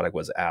before the product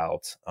was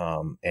out,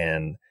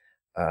 and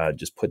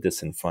just put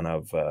this in front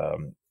of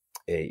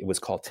it was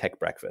called Tech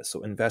Breakfast.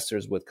 So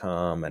investors would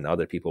come and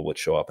other people would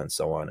show up and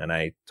so on. And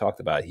I talked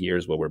about,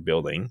 here's what we're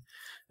building,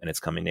 and it's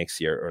coming next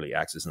year, early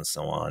access and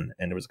so on.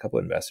 And there was a couple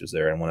of investors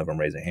there, and one of them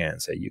raised a hand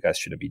and said, you guys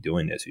shouldn't be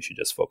doing this. You should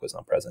just focus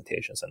on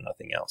presentations and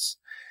nothing else.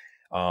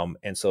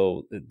 And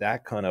so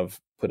that kind of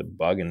put a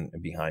bug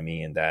behind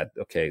me in that,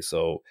 okay,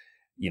 so,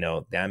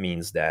 that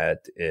means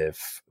that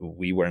if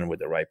we weren't with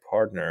the right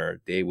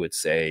partner, they would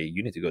say,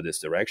 you need to go this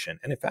direction.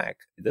 And in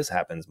fact, this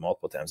happens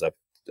multiple times.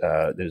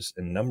 There's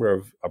a number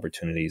of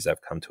opportunities that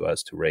have come to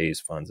us to raise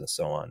funds and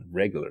so on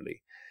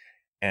regularly.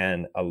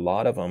 And a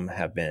lot of them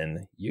have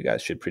been, you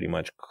guys should pretty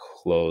much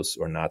close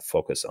or not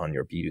focus on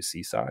your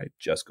B2C side,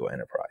 just go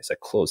enterprise,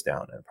 close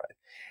down enterprise.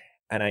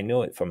 And I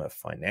know it from a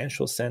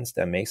financial sense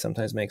that may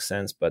sometimes make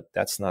sense, but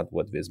that's not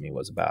what Visme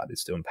was about.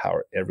 It's to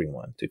empower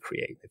everyone to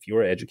create. If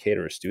you're an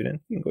educator or a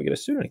student, you can go get a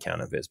student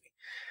account on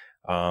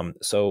Visme.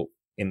 So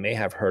it may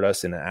have hurt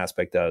us in the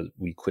aspect that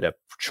we could have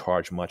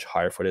charged much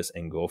higher for this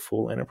and go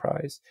full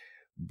enterprise,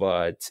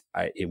 but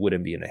it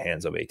wouldn't be in the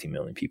hands of 18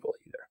 million people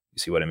either. You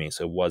see what I mean?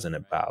 So it wasn't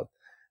about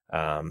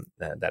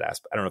that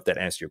aspect. I don't know if that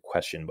answered your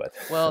question, but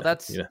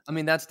that's I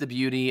mean, that's the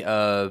beauty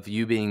of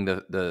you being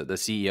the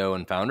CEO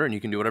and founder, and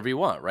you can do whatever you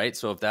want, right?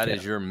 So if that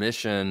is your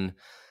mission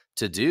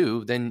to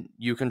do, then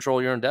you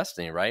control your own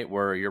destiny, right?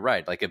 Where you're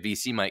right, like a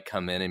VC might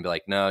come in and be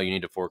like, no, you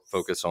need to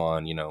focus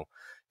on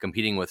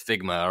competing with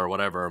Figma or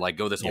whatever,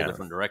 go this whole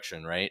different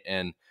direction, right?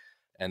 And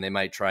they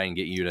might try and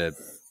get you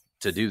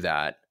to do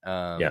that,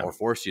 or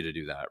force you to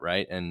do that,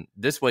 right? And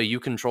this way you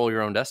control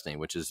your own destiny,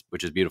 which is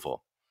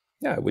beautiful.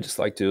 Yeah, we just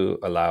like to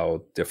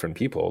allow different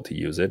people to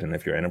use it. And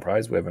if you're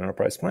enterprise, we have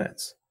enterprise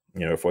plans.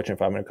 A Fortune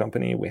 500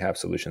 company, we have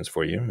solutions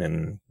for you.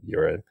 And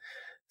you're a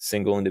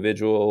single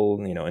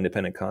individual,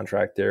 independent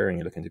contractor, and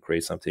you're looking to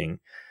create something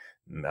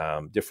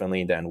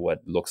differently than what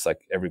looks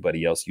like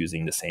everybody else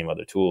using the same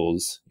other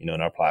tools. In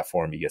our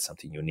platform, you get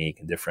something unique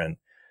and different,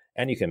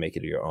 and you can make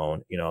it your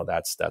own.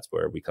 That's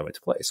where we come into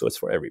play. So it's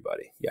for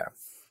everybody. Yeah.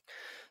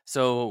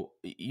 So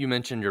you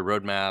mentioned your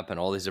roadmap and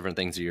all these different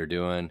things that you're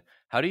doing.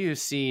 How do you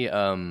see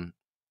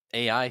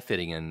AI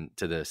fitting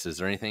into this? Is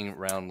there anything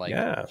around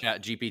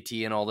Chat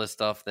GPT and all this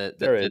stuff that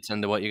fits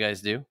into what you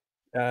guys do?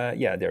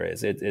 Yeah, there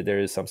is. There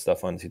is some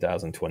stuff on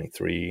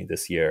 2023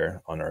 this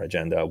year on our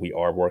agenda. We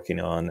are working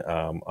on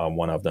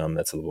one of them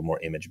that's a little more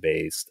image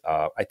based.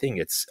 I think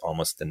it's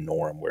almost the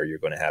norm where you're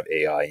going to have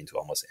AI into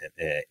almost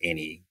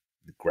any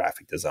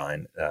graphic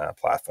design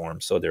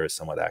platform. So there is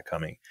some of that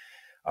coming.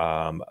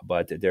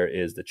 But there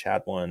is the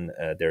chat one.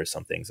 There's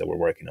some things that we're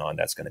working on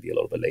that's going to be a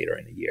little bit later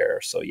in the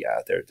year. So yeah,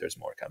 there's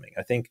more coming.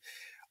 I think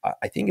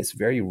it's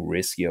very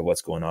risky of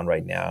what's going on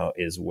right now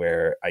is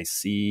where I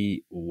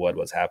see what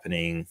was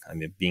happening. I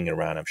mean, being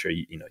around, I'm sure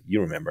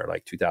you remember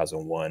like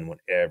 2001 when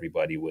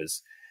everybody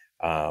was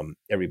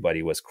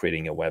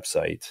creating a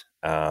website,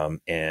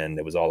 and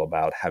it was all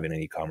about having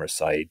an e-commerce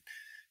site.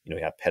 We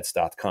had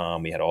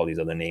pets.com, we had all these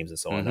other names and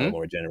so on that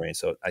were generating.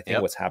 So I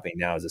think what's happening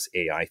now is this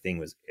AI thing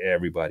was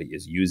everybody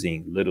is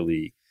using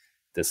literally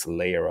this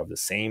layer of the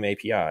same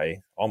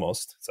API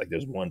almost. It's like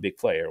there's one big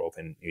player,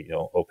 open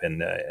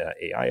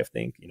AI, I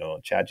think,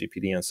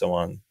 ChatGPT and so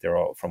on. They're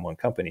all from one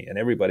company and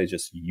everybody's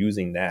just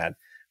using that.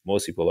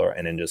 Most people are,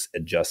 and then just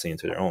adjusting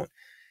to their own.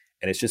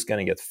 And it's just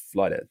going to get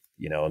flooded.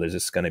 There's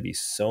just going to be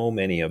so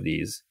many of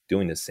these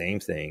doing the same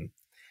thing.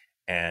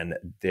 And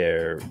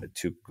to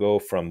go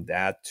from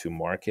that to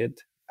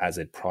market as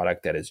a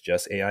product that is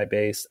just AI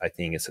based, I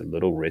think it's a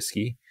little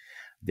risky.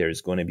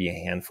 There's going to be a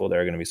handful that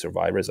are going to be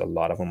survivors. A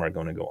lot of them are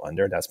going to go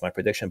under. That's my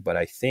prediction. But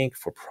I think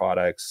for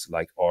products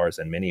like ours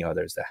and many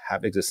others that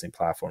have existing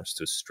platforms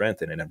to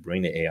strengthen it and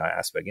bring the AI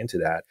aspect into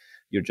that,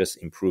 you're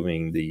just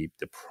improving the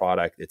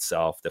product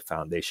itself. The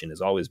foundation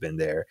has always been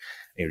there.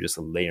 And you're just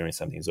layering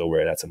some things over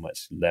it. That's a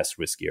much less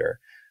riskier.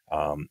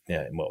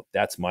 Well,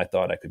 that's my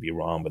thought. I could be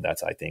wrong, but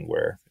that's, I think,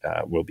 where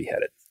we'll be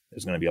headed.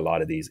 There's going to be a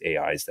lot of these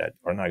AIs that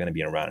are not going to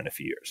be around in a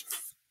few years.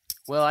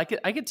 Well, I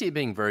could see it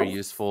being very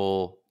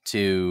useful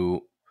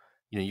to,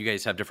 you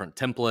guys have different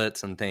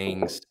templates and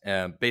things,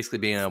 basically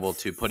being able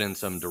to put in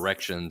some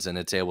directions and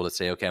it's able to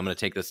say, okay, I'm going to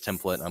take this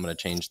template and I'm going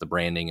to change the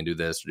branding and do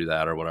this or do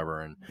that or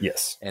whatever. And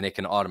yes, and it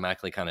can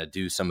automatically kind of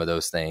do some of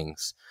those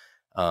things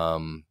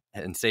and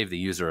save the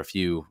user a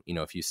few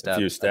steps. A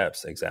few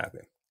steps,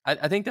 exactly.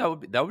 I think that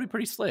would be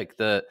pretty slick.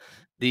 The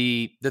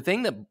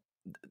thing that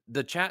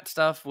the chat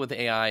stuff with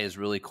AI is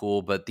really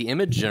cool, but the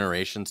image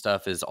generation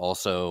stuff is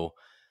also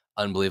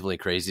unbelievably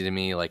crazy to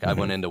me. Like I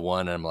went into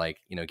one and I'm like,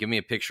 give me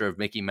a picture of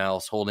Mickey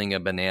Mouse holding a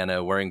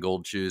banana, wearing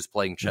gold shoes,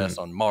 playing chess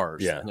on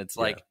Mars. Yeah. And it's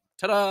like,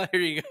 ta-da, here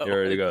you go.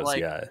 Here it goes.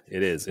 Like, yeah,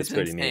 it is. It's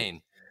pretty insane.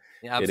 neat.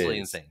 Yeah, absolutely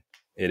insane.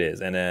 It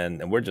is.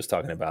 And we're just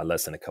talking about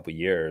less than a couple of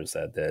years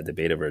that the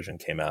beta version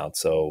came out.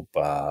 So,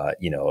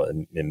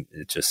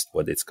 it's just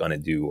what it's going to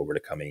do over the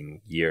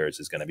coming years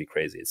is going to be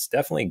crazy. It's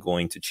definitely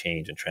going to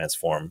change and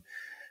transform,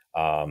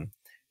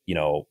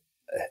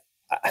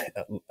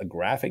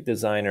 graphic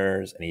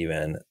designers and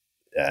even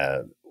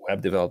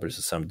web developers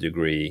to some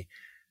degree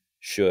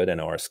should and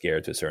are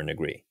scared to a certain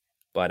degree.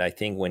 But I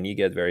think when you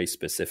get very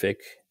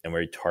specific and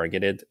very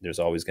targeted, there's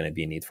always going to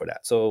be a need for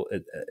that. So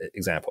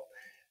example,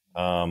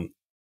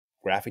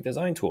 graphic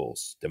design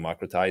tools,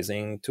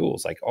 democratizing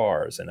tools like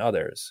ours and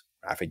others.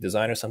 Graphic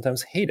designers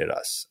sometimes hated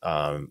us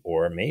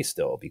or may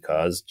still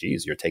because,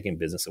 geez, you're taking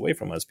business away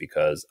from us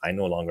because I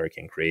no longer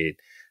can create.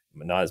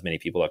 Not as many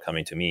people are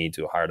coming to me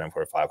to hire them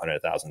for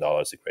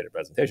 $500,000 to create a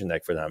presentation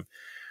deck for them,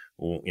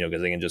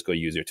 because they can just go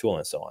use your tool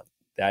and so on.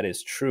 That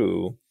is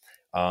true.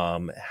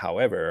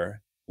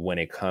 However, when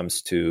it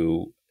comes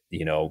to,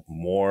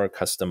 more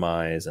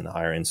customized and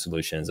higher end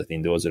solutions, I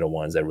think those are the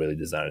ones that really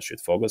designers should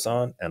focus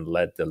on and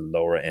let the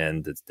lower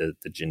end, the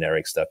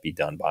generic stuff be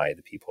done by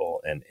the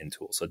people and in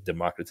tools. So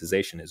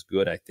democratization is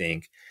good. I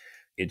think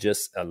it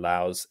just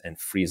allows and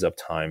frees up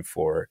time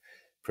for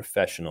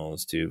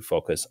professionals to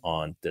focus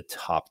on the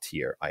top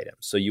tier items.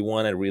 So you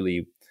want to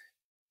really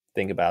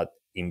think about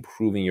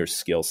improving your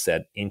skill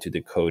set into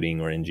the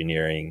coding or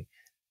engineering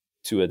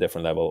to a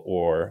different level,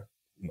 or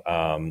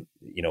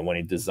when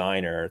a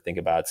designer, think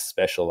about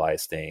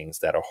specialized things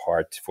that are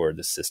hard for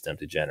the system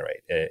to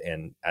generate.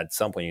 And at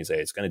some point you say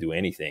it's going to do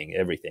anything,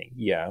 everything.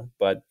 Yeah,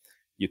 but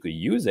you could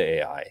use the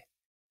AI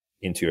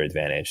into your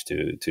advantage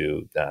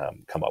to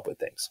come up with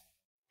things.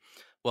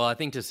 Well, I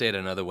think to say it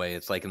another way,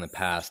 it's like in the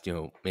past,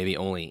 maybe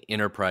only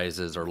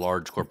enterprises or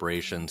large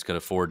corporations could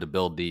afford to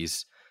build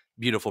these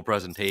beautiful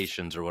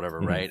presentations or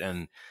whatever, right?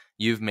 And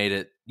you've made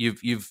it,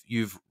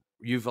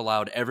 you've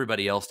allowed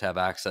everybody else to have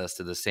access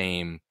to the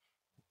same,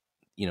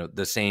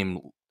 the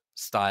same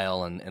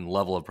style and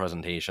level of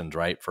presentations,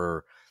 right?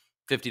 For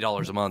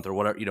 $50 a month or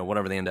whatever,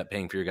 whatever they end up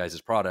paying for your guys'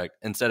 product,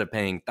 instead of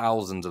paying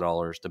thousands of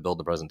dollars to build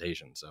the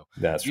presentation. So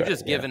that's you've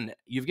just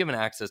you've given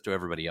access to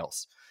everybody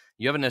else.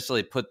 You haven't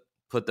necessarily put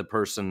the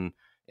person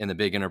in the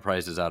big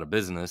enterprises out of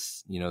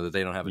business, that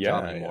they don't have a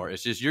job anymore. Yeah.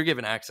 It's just you're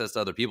giving access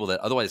to other people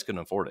that otherwise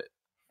couldn't afford it.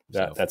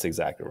 That's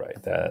exactly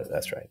right.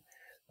 That's right.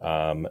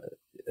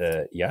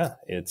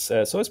 It's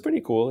so it's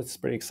pretty cool. It's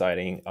pretty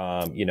exciting,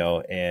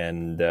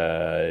 and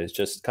it's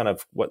just kind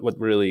of what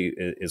really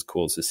is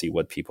cool is to see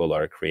what people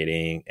are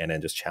creating and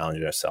then just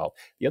challenging ourselves.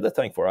 The other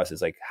thing for us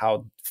is like,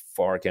 how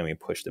far can we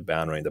push the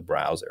boundary in the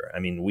browser? I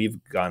mean, we've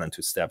gone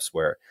into steps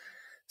where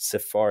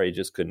Safari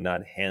just could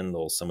not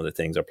handle some of the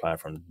things our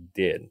platform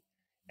did.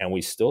 And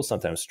we still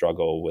sometimes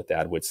struggle with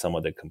that with some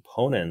of the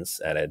components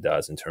that it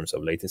does in terms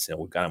of latency. And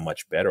we've gotten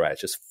much better at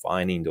just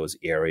finding those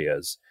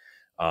areas.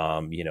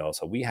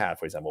 So we had,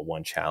 for example,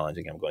 one challenge.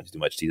 Again, I'm going to do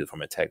much detail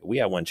from a tech. We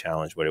had one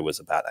challenge where it was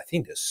about, I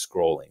think,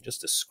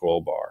 just the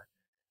scroll bar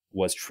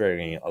was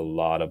triggering a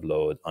lot of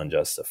load on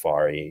just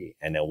Safari.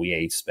 And then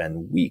we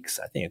spent weeks,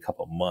 I think a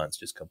couple of months,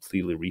 just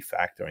completely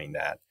refactoring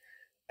that.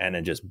 And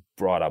it just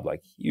brought up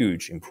like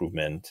huge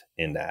improvement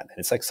in that. And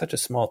it's like such a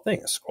small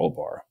thing, a scroll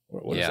bar.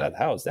 What is that?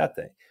 How is that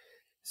thing?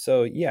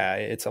 So yeah,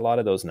 it's a lot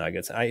of those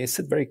nuggets. I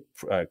sit very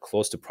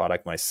close to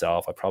product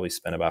myself. I probably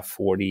spend about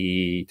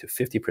 40 to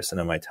 50%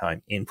 of my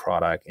time in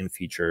product, in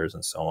features,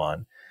 and so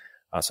on.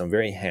 So I'm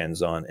very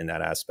hands-on in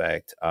that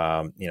aspect.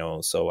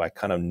 So I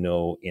kind of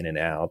know in and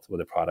out what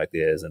the product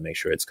is and make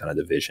sure it's kind of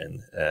the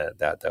vision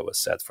that was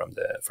set from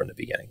the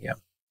beginning. Yeah.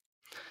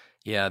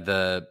 Yeah.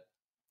 The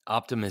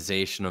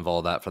optimization of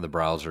all that for the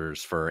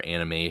browsers for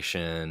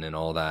animation and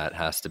all that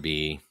has to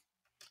be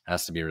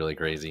really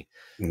crazy.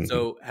 Mm-hmm.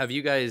 So have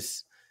you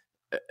guys,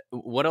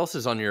 what else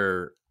is on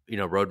your,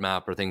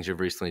 roadmap or things you've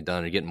recently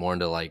done? Are you getting more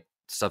into like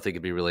stuff that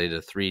could be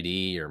related to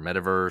 3D or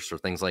metaverse or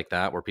things like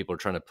that where people are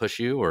trying to push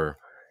you or?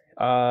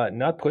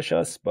 Not push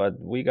us, but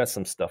we got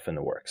some stuff in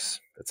the works.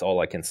 That's all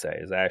I can say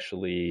is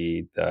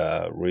actually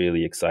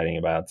really exciting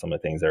about some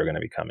of the things that are going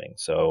to be coming.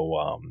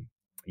 So,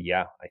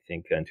 I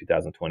think in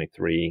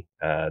 2023,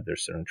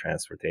 there's certain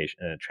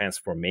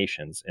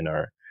transformations in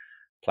our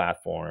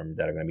platform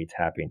that are going to be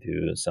tapping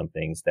into some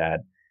things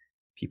that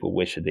people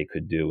wish that they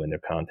could do in their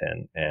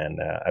content. And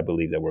I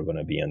believe that we're going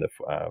to be on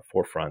the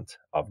forefront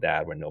of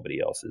that where nobody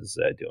else is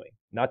doing.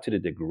 Not to the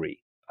degree.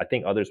 I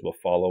think others will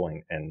follow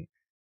and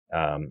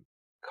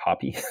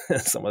copy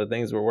some of the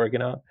things we're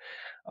working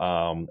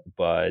on.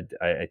 But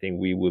I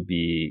think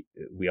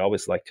we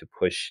always like to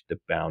push the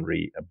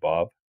boundary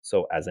above.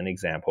 So as an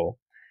example,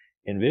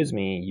 in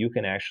Visme, you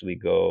can actually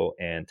go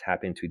and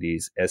tap into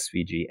these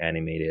SVG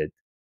animated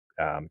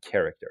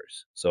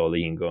characters. So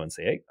you can go and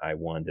say, hey, I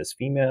want this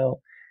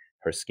female.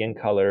 Her skin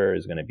color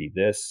is going to be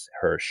this.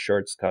 Her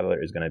shirt's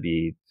color is going to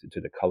be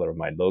to the color of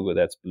my logo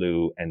that's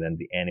blue. And then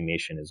the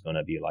animation is going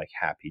to be like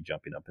happy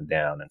jumping up and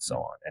down and so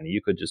on. And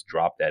you could just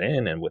drop that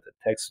in and with the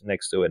text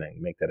next to it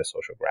and make that a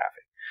social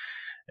graphic.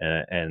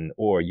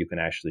 Or you can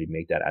actually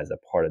make that as a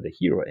part of the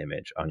hero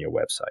image on your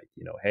website.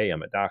 Hey,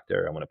 I'm a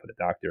doctor. I want to put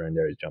a doctor in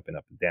there. He's jumping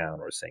up and down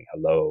or saying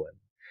hello. And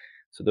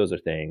so those are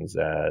things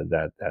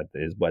that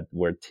is what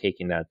we're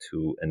taking that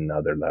to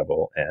another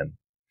level. And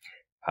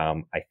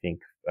I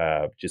think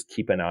just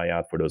keep an eye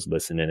out for those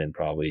listening, and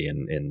probably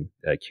in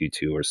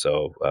Q2 or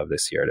so of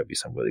this year, there'll be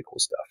some really cool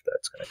stuff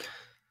that's going to.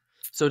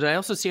 So did I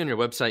also see on your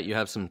website you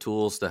have some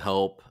tools to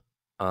help,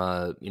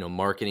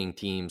 marketing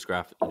teams,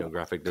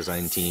 graphic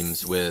design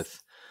teams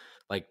with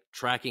like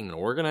tracking and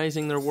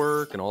organizing their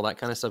work and all that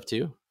kind of stuff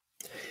too?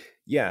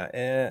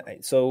 Yeah.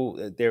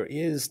 So there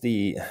is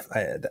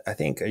I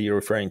think you're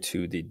referring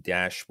to the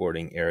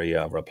dashboarding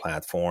area of our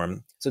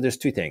platform. So there's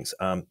two things.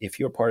 If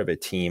you're part of a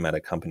team at a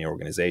company or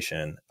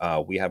organization,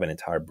 we have an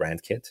entire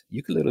brand kit.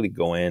 You can literally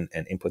go in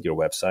and input your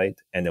website,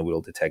 and then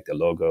we'll detect the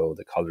logo,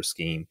 the color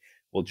scheme.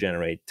 We'll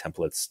generate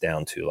templates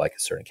down to like a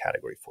certain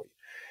category for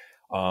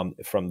you.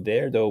 From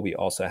there, though, we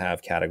also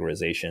have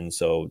categorization.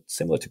 So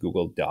similar to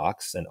Google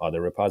Docs and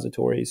other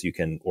repositories, you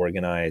can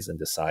organize and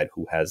decide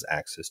who has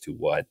access to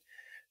what.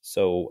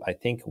 So I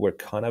think we're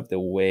kind of the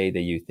way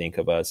that you think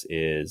of us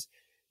is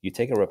you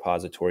take a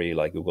repository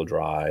like Google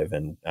Drive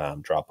and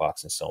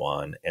Dropbox and so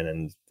on, and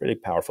then really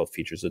powerful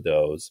features of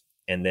those.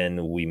 And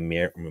then we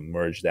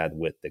merge that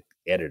with the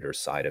editor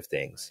side of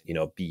things,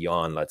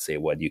 beyond, let's say,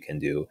 what you can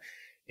do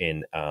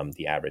in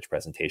the average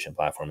presentation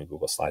platform in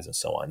Google Slides and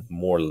so on.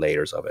 More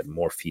layers of it,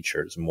 more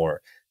features,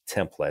 more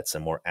templates,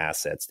 and more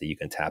assets that you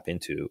can tap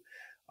into.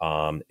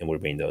 And we'll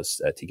bring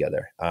those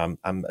together.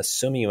 I'm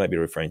assuming you might be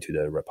referring to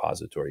the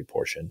repository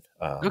portion.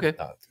 Okay.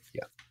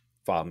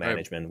 File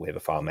management. Right. We have a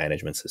file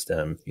management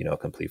system,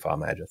 complete file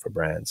management for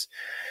brands.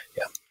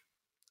 Yeah.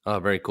 Oh,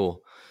 very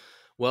cool.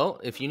 Well,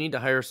 if you need to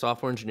hire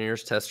software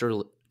engineers,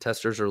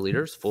 testers, or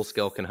leaders,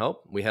 Fullscale can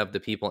help. We have the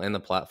people and the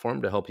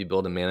platform to help you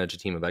build and manage a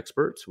team of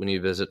experts. When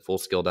you visit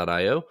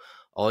fullscale.io,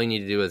 all you need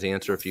to do is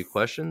answer a few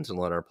questions and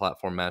let our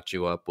platform match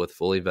you up with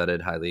fully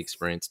vetted, highly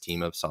experienced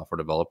team of software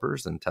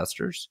developers and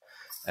testers.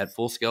 At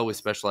Fullscale, we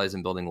specialize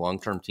in building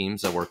long-term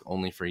teams that work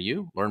only for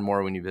you. Learn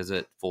more when you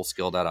visit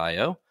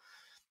fullscale.io.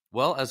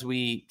 Well, as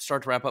we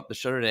start to wrap up the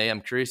show today,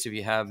 I'm curious if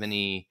you have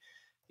any,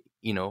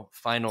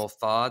 final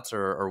thoughts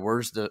or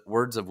words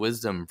of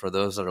wisdom for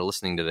those that are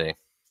listening today.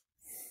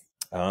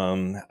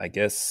 I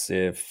guess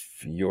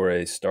if you're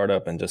a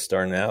startup and just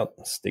starting out,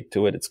 stick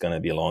to it. It's going to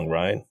be a long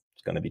ride.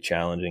 It's going to be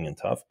challenging and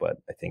tough, but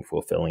I think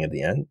fulfilling at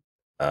the end.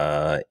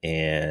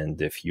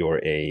 And if you're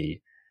a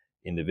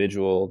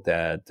individual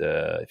that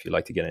if you'd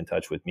like to get in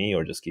touch with me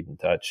or just keep in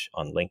touch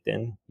on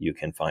LinkedIn, you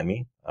can find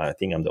me. I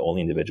think I'm the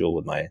only individual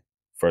with my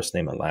first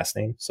name and last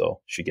name, so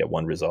should get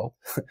one result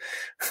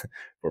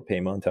for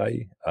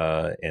Paymontai.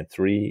 And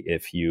 3,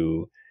 if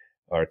you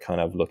are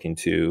kind of looking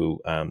to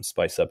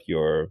spice up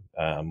your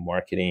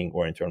marketing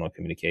or internal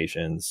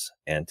communications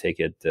and make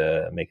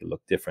it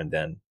look different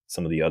than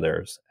some of the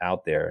others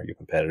out there, your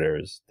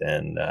competitors,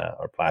 then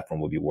our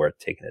platform will be worth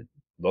taking a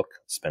look,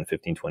 spend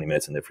 15, 20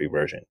 minutes in the free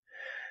version,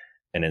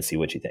 and then see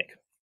what you think.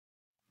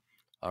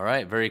 All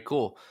right, very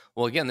cool.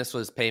 Well, again, this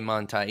was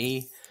Payman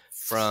Tai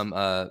from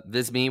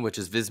Visme, which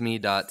is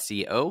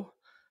visme.co.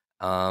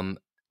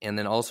 And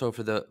then also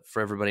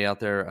for everybody out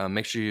there,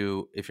 make sure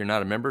you, if you're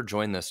not a member,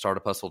 join the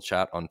Startup Hustle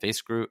chat on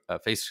Facebook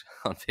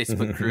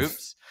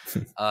groups.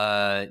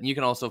 You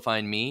can also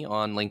find me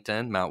on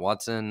LinkedIn, Matt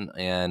Watson,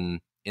 and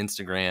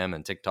Instagram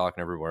and TikTok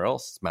and everywhere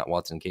else. It's Matt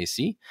Watson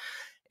KC.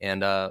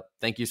 And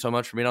thank you so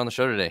much for being on the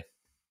show today.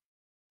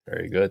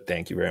 Very good.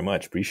 Thank you very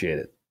much. Appreciate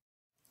it.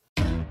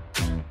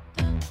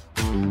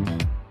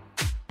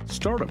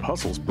 Startup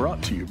Hustles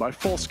brought to you by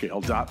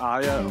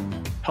Fullscale.io,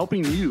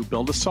 helping you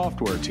build a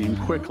software team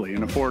quickly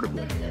and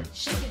affordably.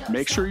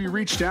 Make sure you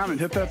reach down and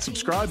hit that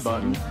subscribe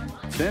button,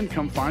 then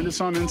come find us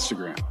on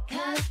Instagram.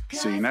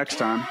 See you next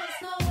time.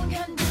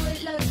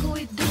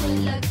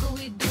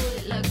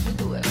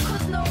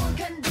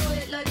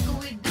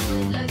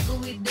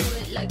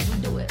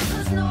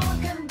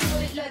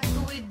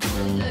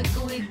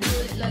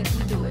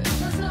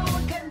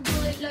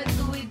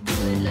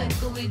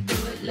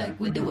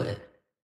 We do it.